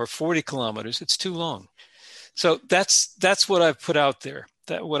 kilometers or 40 kilometers, it's too long. So that's what I've put out there.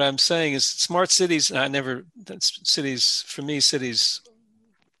 That what I'm saying is smart cities. Cities, for me, cities,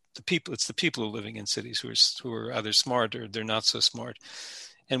 it's the people who are living in cities who are either smart or they're not so smart.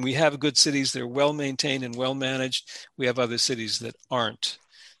 And we have good cities that are well maintained and well managed. We have other cities that aren't.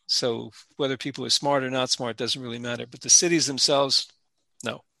 So whether people are smart or not smart doesn't really matter. But the cities themselves,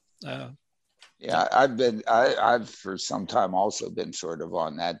 no. Yeah, I've for some time also been sort of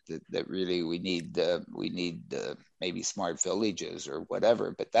on that really we need maybe smart villages or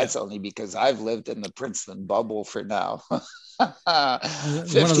whatever. But that's only because I've lived in the Princeton bubble for now.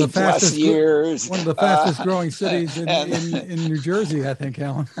 50 plus years. One of the fastest growing cities in New Jersey, I think,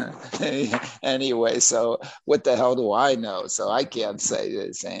 Alan. Anyway, so what the hell do I know? So I can't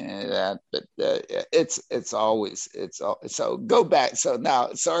say any of that, but it's always so go back. So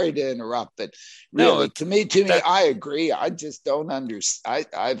now, sorry to interrupt, but really, to me, I agree. I just don't understand.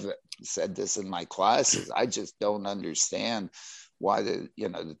 I've said this in my classes. I just don't understand why the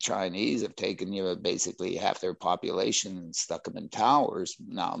Chinese have taken basically half their population and stuck them in towers.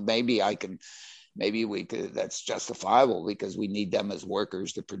 Now maybe we could, that's justifiable because we need them as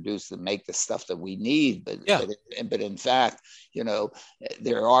workers to produce and make the stuff that we need. But in fact,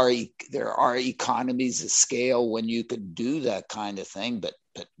 there are economies of scale when you could do that kind of thing. But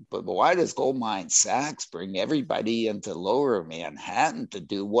why does Goldman Sachs bring everybody into Lower Manhattan to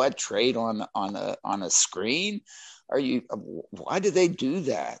do what? Trade on a screen? Why do they do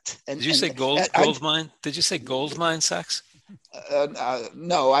that? Did you say gold mine? Did you say Goldman Sachs?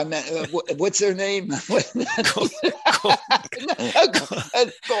 No, I meant what's their name?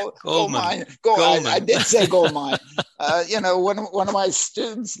 Goldmine. I did say Goldmine. One of my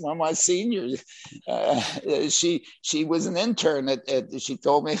students, one of my seniors, she was an intern she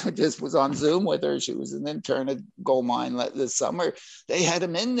told me, just was on Zoom with her. She was an intern at Goldmine this summer. They had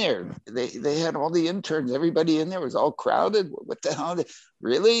them in there. They had all the interns. Everybody in there was all crowded. What the hell?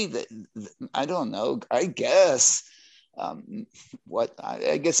 Really? I don't know. I guess.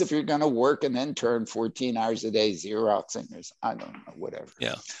 I guess if you're going to work an intern 14 hours a day, Xeroxing, I don't know, whatever.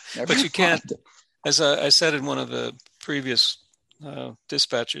 Yeah, but you can't, as I said in one of the previous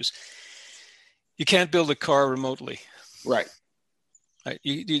dispatchers, you can't build a car remotely. Right. Right.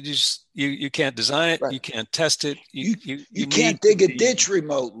 You can't design it. Right. You can't test it. You can't dig a ditch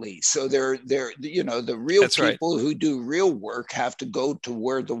remotely. So they're the real people who do real work have to go to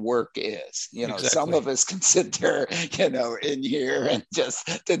where the work is. Exactly. Some of us can sit there, in here and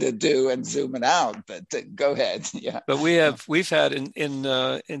just do and zoom it out. But go ahead. Yeah. But we've had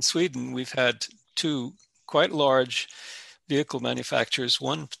in Sweden, we've had two quite large vehicle manufacturers,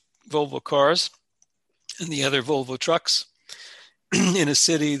 one Volvo Cars and the other Volvo Trucks. In a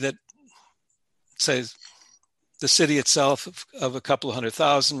city that, say, the city itself of a couple of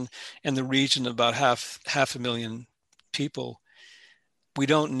 100,000 and the region about half a million people, we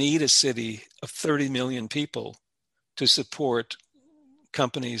don't need a city of 30 million people to support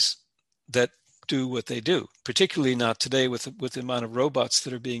companies that do what they do, particularly not today with the amount of robots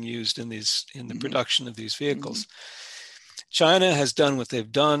that are being used in the production of these vehicles. Mm-hmm. China has done what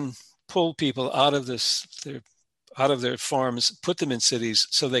they've done, pulled people out of their farms, put them in cities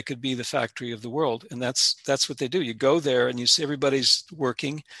so they could be the factory of the world. And that's what they do. You go there and you see everybody's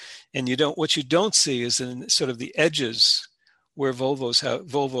working, and what you don't see is in sort of the edges where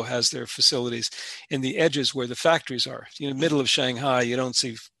Volvo has their facilities, in the edges where the factories are. Middle of Shanghai, you don't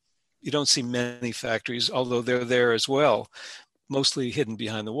see many factories, although they're there as well, mostly hidden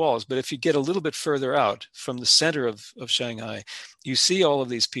behind the walls. But if you get a little bit further out from the center of Shanghai, you see all of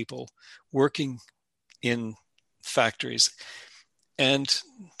these people working in factories. And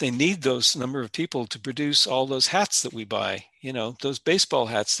they need those number of people to produce all those hats that we buy, those baseball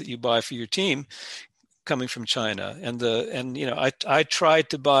hats that you buy for your team coming from China. And I tried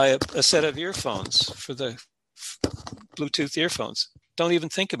to buy a set of earphones for the Bluetooth earphones. Don't even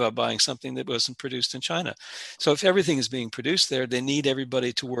think about buying something that wasn't produced in China. So if everything is being produced there, they need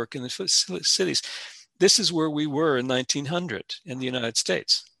everybody to work in the cities. This is where we were in 1900 in the United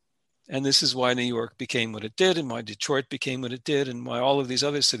States. And this is why New York became what it did, and why Detroit became what it did, and why all of these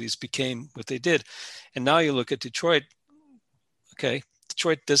other cities became what they did. And now you look at Detroit, okay,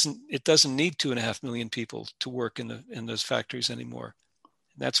 Detroit doesn't need 2.5 million people to work in those factories anymore.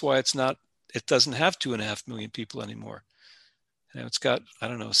 And that's why it doesn't have 2.5 million people anymore. It's got,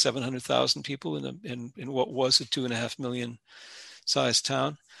 700,000 people in what was a 2.5 million size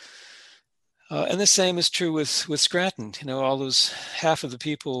town. And the same is true with Scranton. All those half of the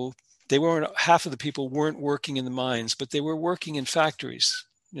people weren't working in the mines, but they were working in factories.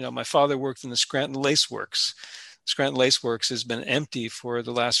 My father worked in the Scranton Lace Works. Scranton Lace Works has been empty for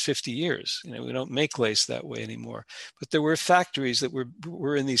the last 50 years. We don't make lace that way anymore. But there were factories that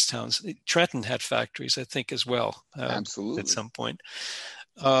were in these towns. Trenton had factories, I think, as well. Absolutely. At some point.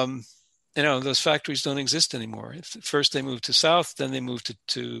 Those factories don't exist anymore. First they moved to South, then they moved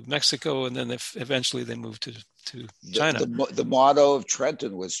to Mexico, and then eventually they moved to China. The motto of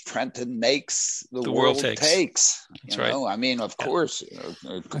Trenton was Trenton makes, the world takes. That's right. I mean, of course.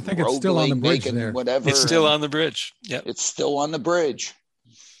 I think it's still on the bridge there. Whatever, it's still on the bridge. Yeah. It's still on the bridge.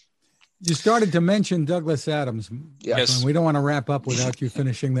 You started to mention Douglas Adams. Yes. We don't want to wrap up without you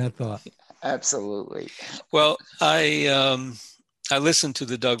finishing that thought. Absolutely. Well, I listened to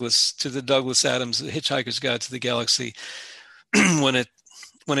the Douglas Adams, The Hitchhiker's Guide to the Galaxy.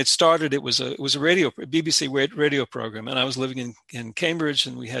 When it started, it was a BBC radio program, and I was living in Cambridge,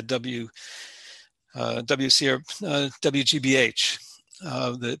 and we had WGBH,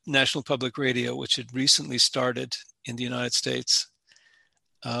 the National Public Radio, which had recently started in the United States.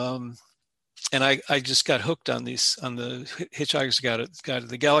 And I just got hooked on the Hitchhiker's Guide to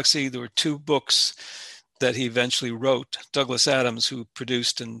the Galaxy. There were 2 books that he eventually wrote, Douglas Adams, who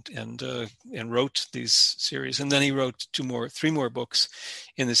produced and wrote these series, and then he wrote 3 more books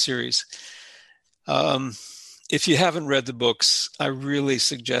in the series. If you haven't read the books, I really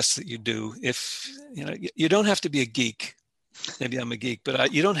suggest that you do. If you don't have to be a geek. Maybe I'm a geek,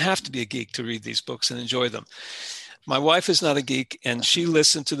 but you don't have to be a geek to read these books and enjoy them. My wife is not a geek, and she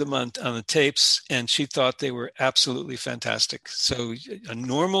listened to them on the tapes, and she thought they were absolutely fantastic. So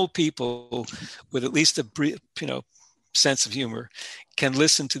normal people with at least a sense of humor can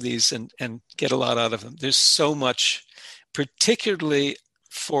listen to these and get a lot out of them. There's so much, particularly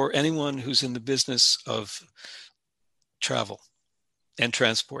for anyone who's in the business of travel and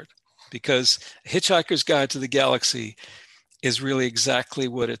transport, because Hitchhiker's Guide to the Galaxy is really exactly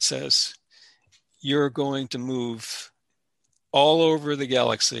what it says. You're going to move all over the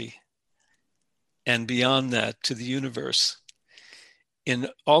galaxy and beyond that to the universe in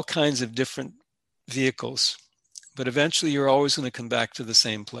all kinds of different vehicles. But eventually you're always going to come back to the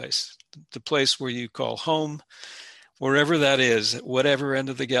same place, the place where you call home, wherever that is, at whatever end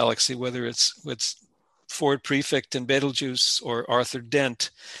of the galaxy, whether it's Ford Prefect in Betelgeuse or Arthur Dent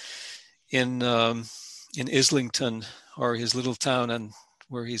in Islington, or his little town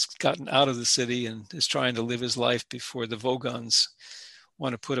where he's gotten out of the city and is trying to live his life before the Vogons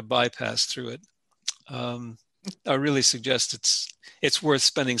want to put a bypass through it. I really suggest it's worth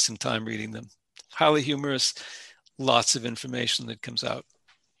spending some time reading them. Highly humorous, lots of information that comes out.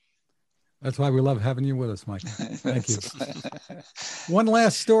 That's why we love having you with us, Mike. Thank you. One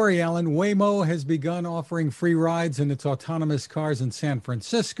last story, Alan. Waymo has begun offering free rides in its autonomous cars in San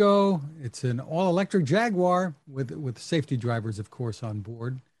Francisco. It's an all-electric Jaguar with safety drivers, of course, on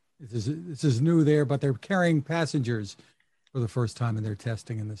board. This is new there, but they're carrying passengers for the first time in their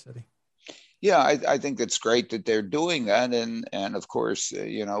testing in the city. Yeah, I think it's great that they're doing that. And of course,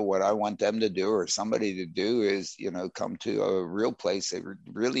 what I want them to do, or somebody to do, is, come to a real place that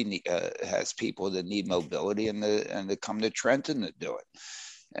really has people that need mobility, and to come to Trenton to do it.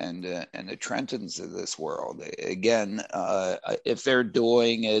 And the Trentons of this world. Again, if they're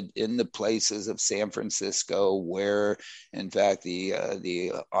doing it in the places of San Francisco where, in fact, the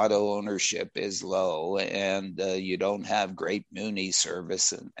auto ownership is low, and you don't have great Muni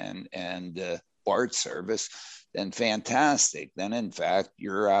service and BART service, then fantastic. Then, in fact,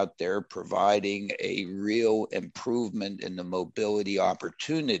 you're out there providing a real improvement in the mobility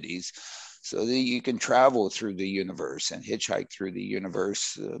opportunities so that you can travel through the universe and hitchhike through the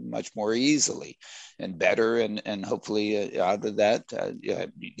universe much more easily and better. And hopefully out of that,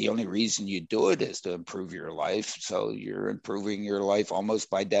 the only reason you do it is to improve your life. So you're improving your life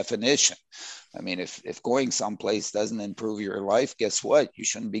almost by definition. I mean, if going someplace doesn't improve your life, guess what? You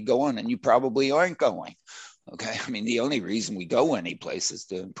shouldn't be going, and you probably aren't going. Okay. I mean, the only reason we go any place is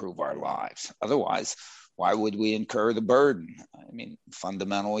to improve our lives. Otherwise, why would we incur the burden? I mean,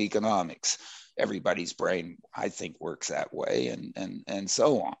 fundamental economics. Everybody's brain, I think, works that way, and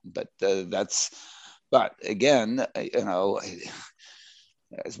so on. But again,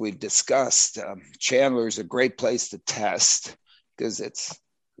 as we've discussed, Chandler is a great place to test because it's,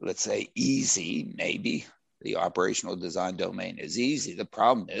 let's say, easy. Maybe the operational design domain is easy. The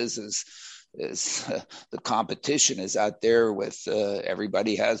problem is the competition is out there with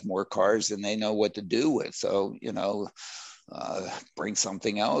everybody has more cars than they know what to do with. So, bring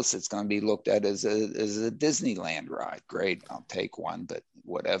something else. It's going to be looked at as a Disneyland ride. Great, I'll take one, but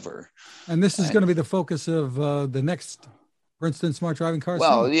whatever. And this is going to be the focus of the next, for instance, Smart Driving Cars.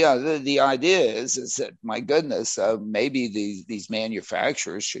 Well, yeah, the idea is that, my goodness, maybe these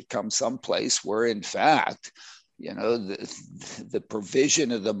manufacturers should come someplace where, in fact, the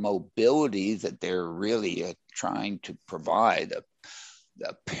provision of the mobility that they're really trying to provide,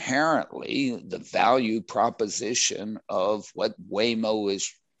 apparently the value proposition of what Waymo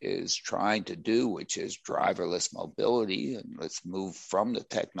is trying to do, which is driverless mobility. And let's move from the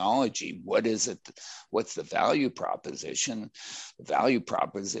technology. What is it? What's the value proposition? The value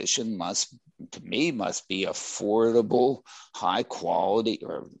proposition must be affordable, high quality,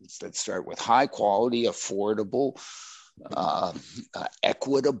 or let's start with high quality, affordable,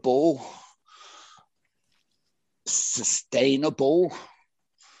 equitable, sustainable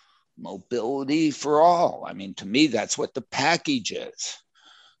mobility for all. I mean, to me, that's what the package is.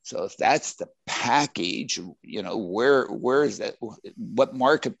 So if that's the package, where is that? What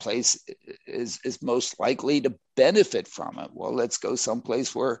marketplace is most likely to benefit from it? Well, let's go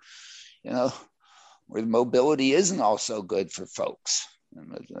someplace where the mobility isn't also good for folks,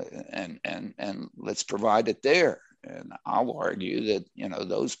 and let's provide it there. And I'll argue that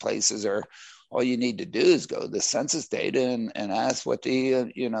those places are, all you need to do is go to the census data and ask what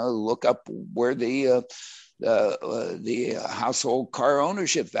look up where the household car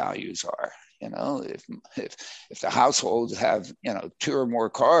ownership values are. If the households have 2 or more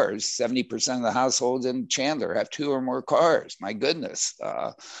cars, 70% of the households in Chandler have 2 or more cars. My goodness.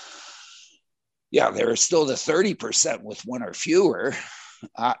 There are still the 30% with 1 or fewer.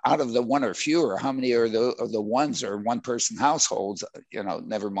 Out of the 1 or fewer, how many are the ones are one-person households?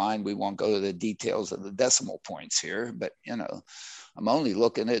 Never mind. We won't go to the details of the decimal points here, but I'm only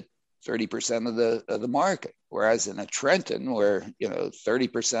looking at 30% of the market. Whereas in a Trenton, where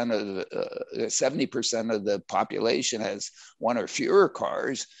 30% of 70% of the population has 1 or fewer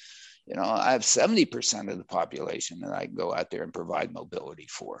cars, I have 70% of the population that I can go out there and provide mobility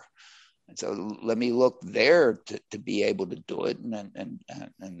for. And so let me look there to be able to do it. And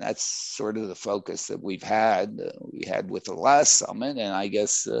that's sort of the focus that we had with the last summit. And I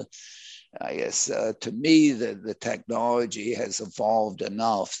guess to me, the technology has evolved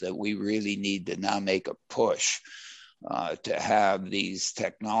enough that we really need to now make a push to have these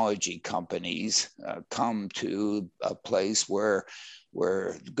technology companies come to a place where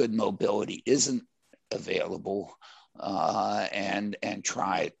good mobility isn't available, and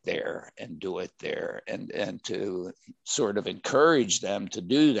try it there and do it there, and to sort of encourage them to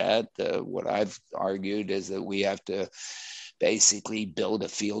do that. What I've argued is that we have to basically build a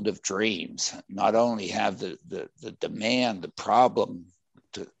field of dreams, not only have the demand, the problem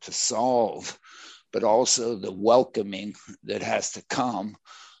to solve, but also the welcoming that has to come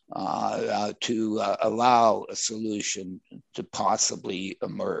to allow a solution to possibly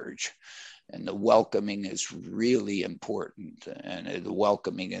emerge. And the welcoming is really important. And the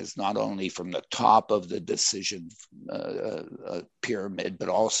welcoming is not only from the top of the decision pyramid, but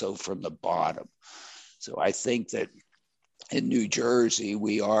also from the bottom. So I think that in New Jersey,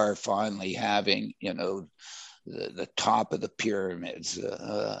 we are finally having, the top of the pyramids,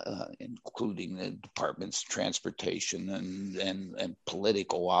 including the departments of transportation and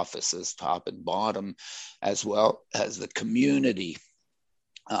political offices, top and bottom, as well as the community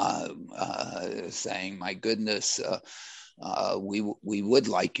saying, my goodness, we would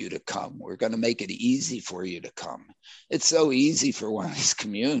like you to come. We're going to make it easy for you to come. It's so easy for one of these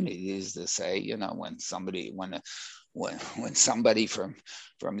communities to say, when somebody from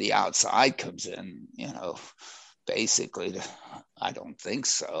the outside comes in, basically, I don't think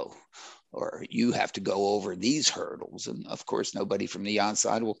so. or you have to go over these hurdles. And of course, nobody from the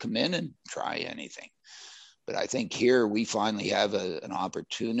outside will come in and try anything. But I think here we finally have an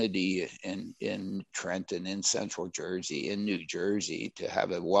opportunity in Trenton, in Central Jersey, in New Jersey, to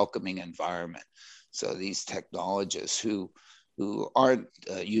have a welcoming environment. So these technologists who aren't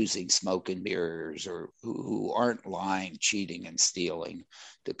using smoke and mirrors, or who aren't lying, cheating, and stealing,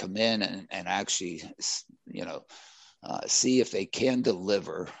 to come in and actually, see if they can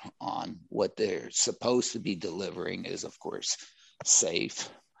deliver on what they're supposed to be delivering, is, of course, safe,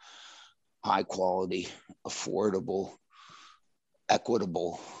 high quality, affordable,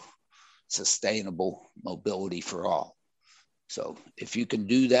 equitable, sustainable mobility for all. So if you can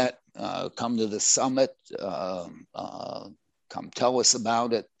do that, come to the summit, come tell us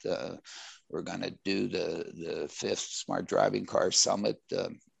about it. We're going to do the 5th Smart Driving Car Summit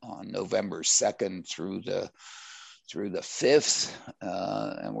on November 2nd through the 5th,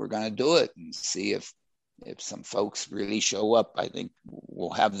 and we're going to do it and see if some folks really show up. I think we'll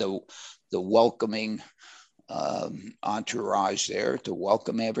have the welcoming entourage there to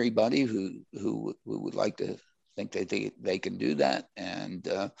welcome everybody who would like to think that they can do that. And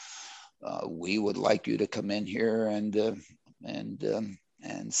we would like you to come in here and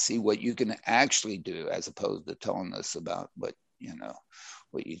see what you can actually do, as opposed to telling us about what you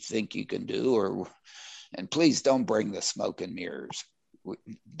think you can do. And please don't bring the smoke and mirrors.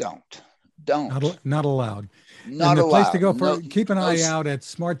 Don't. Not allowed. Not and the allowed. Place to go keep an eye out at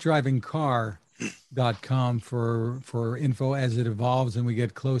smartdrivingcar.com for info as it evolves and we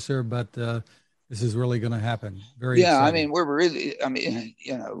get closer. But this is really going to happen. Very exciting. we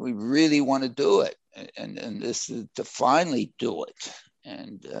really want to do it, and this is to finally do it,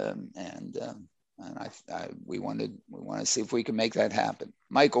 and we want to see if we can make that happen.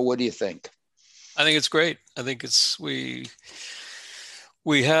 Michael, what do you think? I think it's great. I think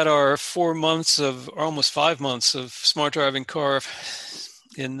we had our 4 months or almost 5 months of Smart Driving Car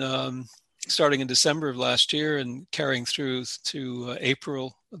starting in December of last year and carrying through to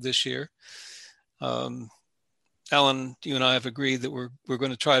April of this year. Alan, you and I have agreed that we're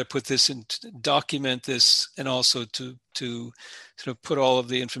going to try to put this in, document this, and also to sort of put all of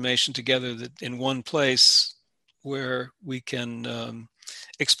the information together that in one place where we can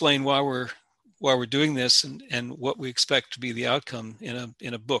explain why we're doing this and what we expect to be the outcome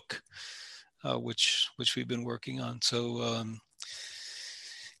in a book, which we've been working on. So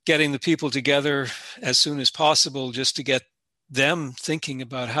getting the people together as soon as possible, just to get them thinking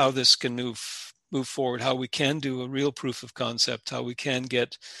about how this can move forward, how we can do a real proof of concept, how we can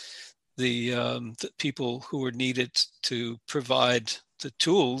get the people who are needed to provide the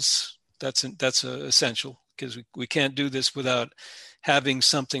tools. That's essential, because we can't do this without having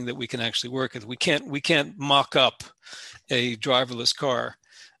something that we can actually work with. We can't mock up a driverless car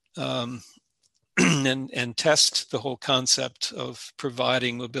and test the whole concept of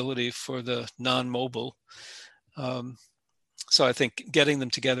providing mobility for the non-mobile. So I think getting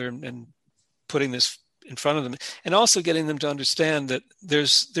them together and putting this in front of them, and also getting them to understand that there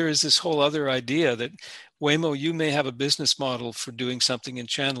is this whole other idea that Waymo, you may have a business model for doing something in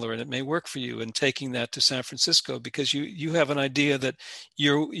Chandler and it may work for you, and taking that to San Francisco because you have an idea that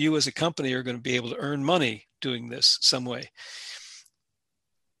you as a company are going to be able to earn money doing this some way.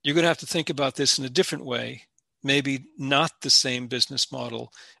 You're going to have to think about this in a different way, maybe not the same business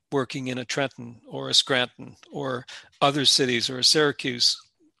model working in a Trenton or a Scranton or other cities or a Syracuse,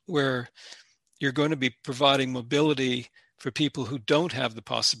 where you're going to be providing mobility for people who don't have the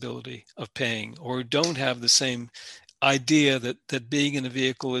possibility of paying, or who don't have the same idea that being in a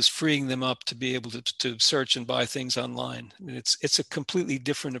vehicle is freeing them up to be able to search and buy things online. I mean, it's a completely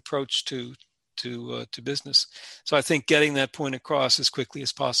different approach to business. So I think getting that point across as quickly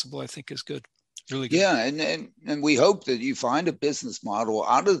as possible, I think, is good. Really good. Yeah, and we hope that you find a business model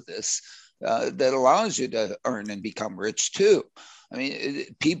out of this that allows you to earn and become rich too. I mean,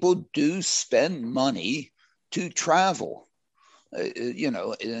 people do spend money to travel,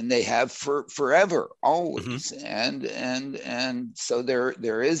 and they have forever, always. Mm-hmm. And so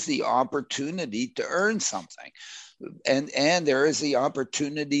there is the opportunity to earn something. And there is the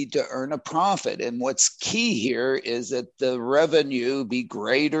opportunity to earn a profit. And what's key here is that the revenue be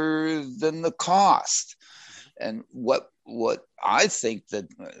greater than the cost. And what I think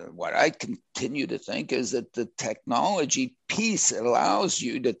what I continue to think is that the technology piece allows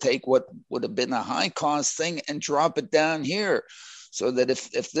you to take what would have been a high cost thing and drop it down here. So that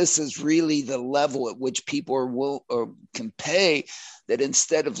if this is really the level at which people can pay, that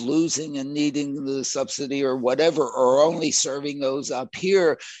instead of losing and needing the subsidy or whatever, or only serving those up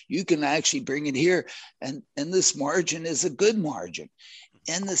here, you can actually bring it here. And this margin is a good margin.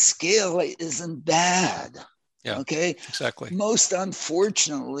 and the scale isn't bad. Yeah, okay, exactly. Most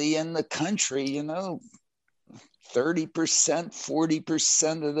unfortunately in the country, 30%,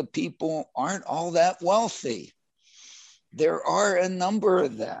 40% of the people aren't all that wealthy. There are a number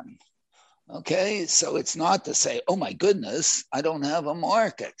of them. Okay, so it's not to say, oh my goodness, I don't have a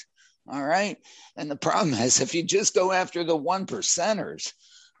market. All right. And the problem is, if you just go after the 1%ers,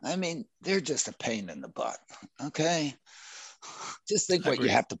 I mean, they're just a pain in the butt. Okay. Just think what you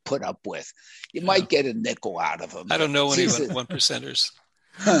have to put up with. You might get a nickel out of them. I don't know any 1%ers.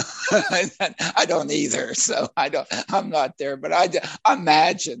 I don't either. So I'm not there, but I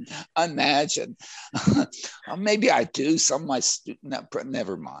imagine. Maybe I do. Some of my students,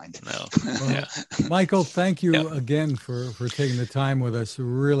 never mind. No. Well, Michael, thank you again for taking the time with us.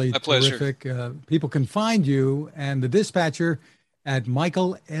 Really terrific. People can find you and the Dispatcher at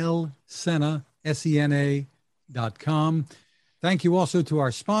michaellsena.com. Thank you also to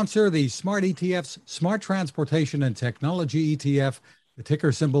our sponsor, the Smart ETF's Smart Transportation and Technology ETF. The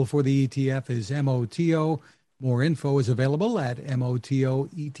ticker symbol for the ETF is MOTO. More info is available at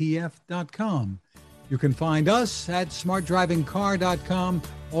motoetf.com. You can find us at smartdrivingcar.com,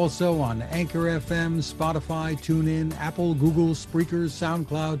 also on Anchor FM, Spotify, TuneIn, Apple, Google, Spreaker,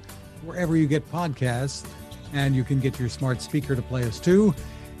 SoundCloud, wherever you get podcasts. And you can get your smart speaker to play us too.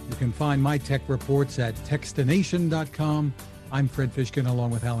 You can find my tech reports at techstination.com. I'm Fred Fishkin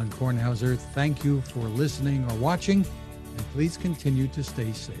along with Alan Kornhauser. Thank you for listening or watching. And please continue to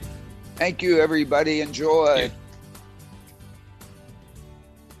stay safe. Thank you, everybody. Enjoy.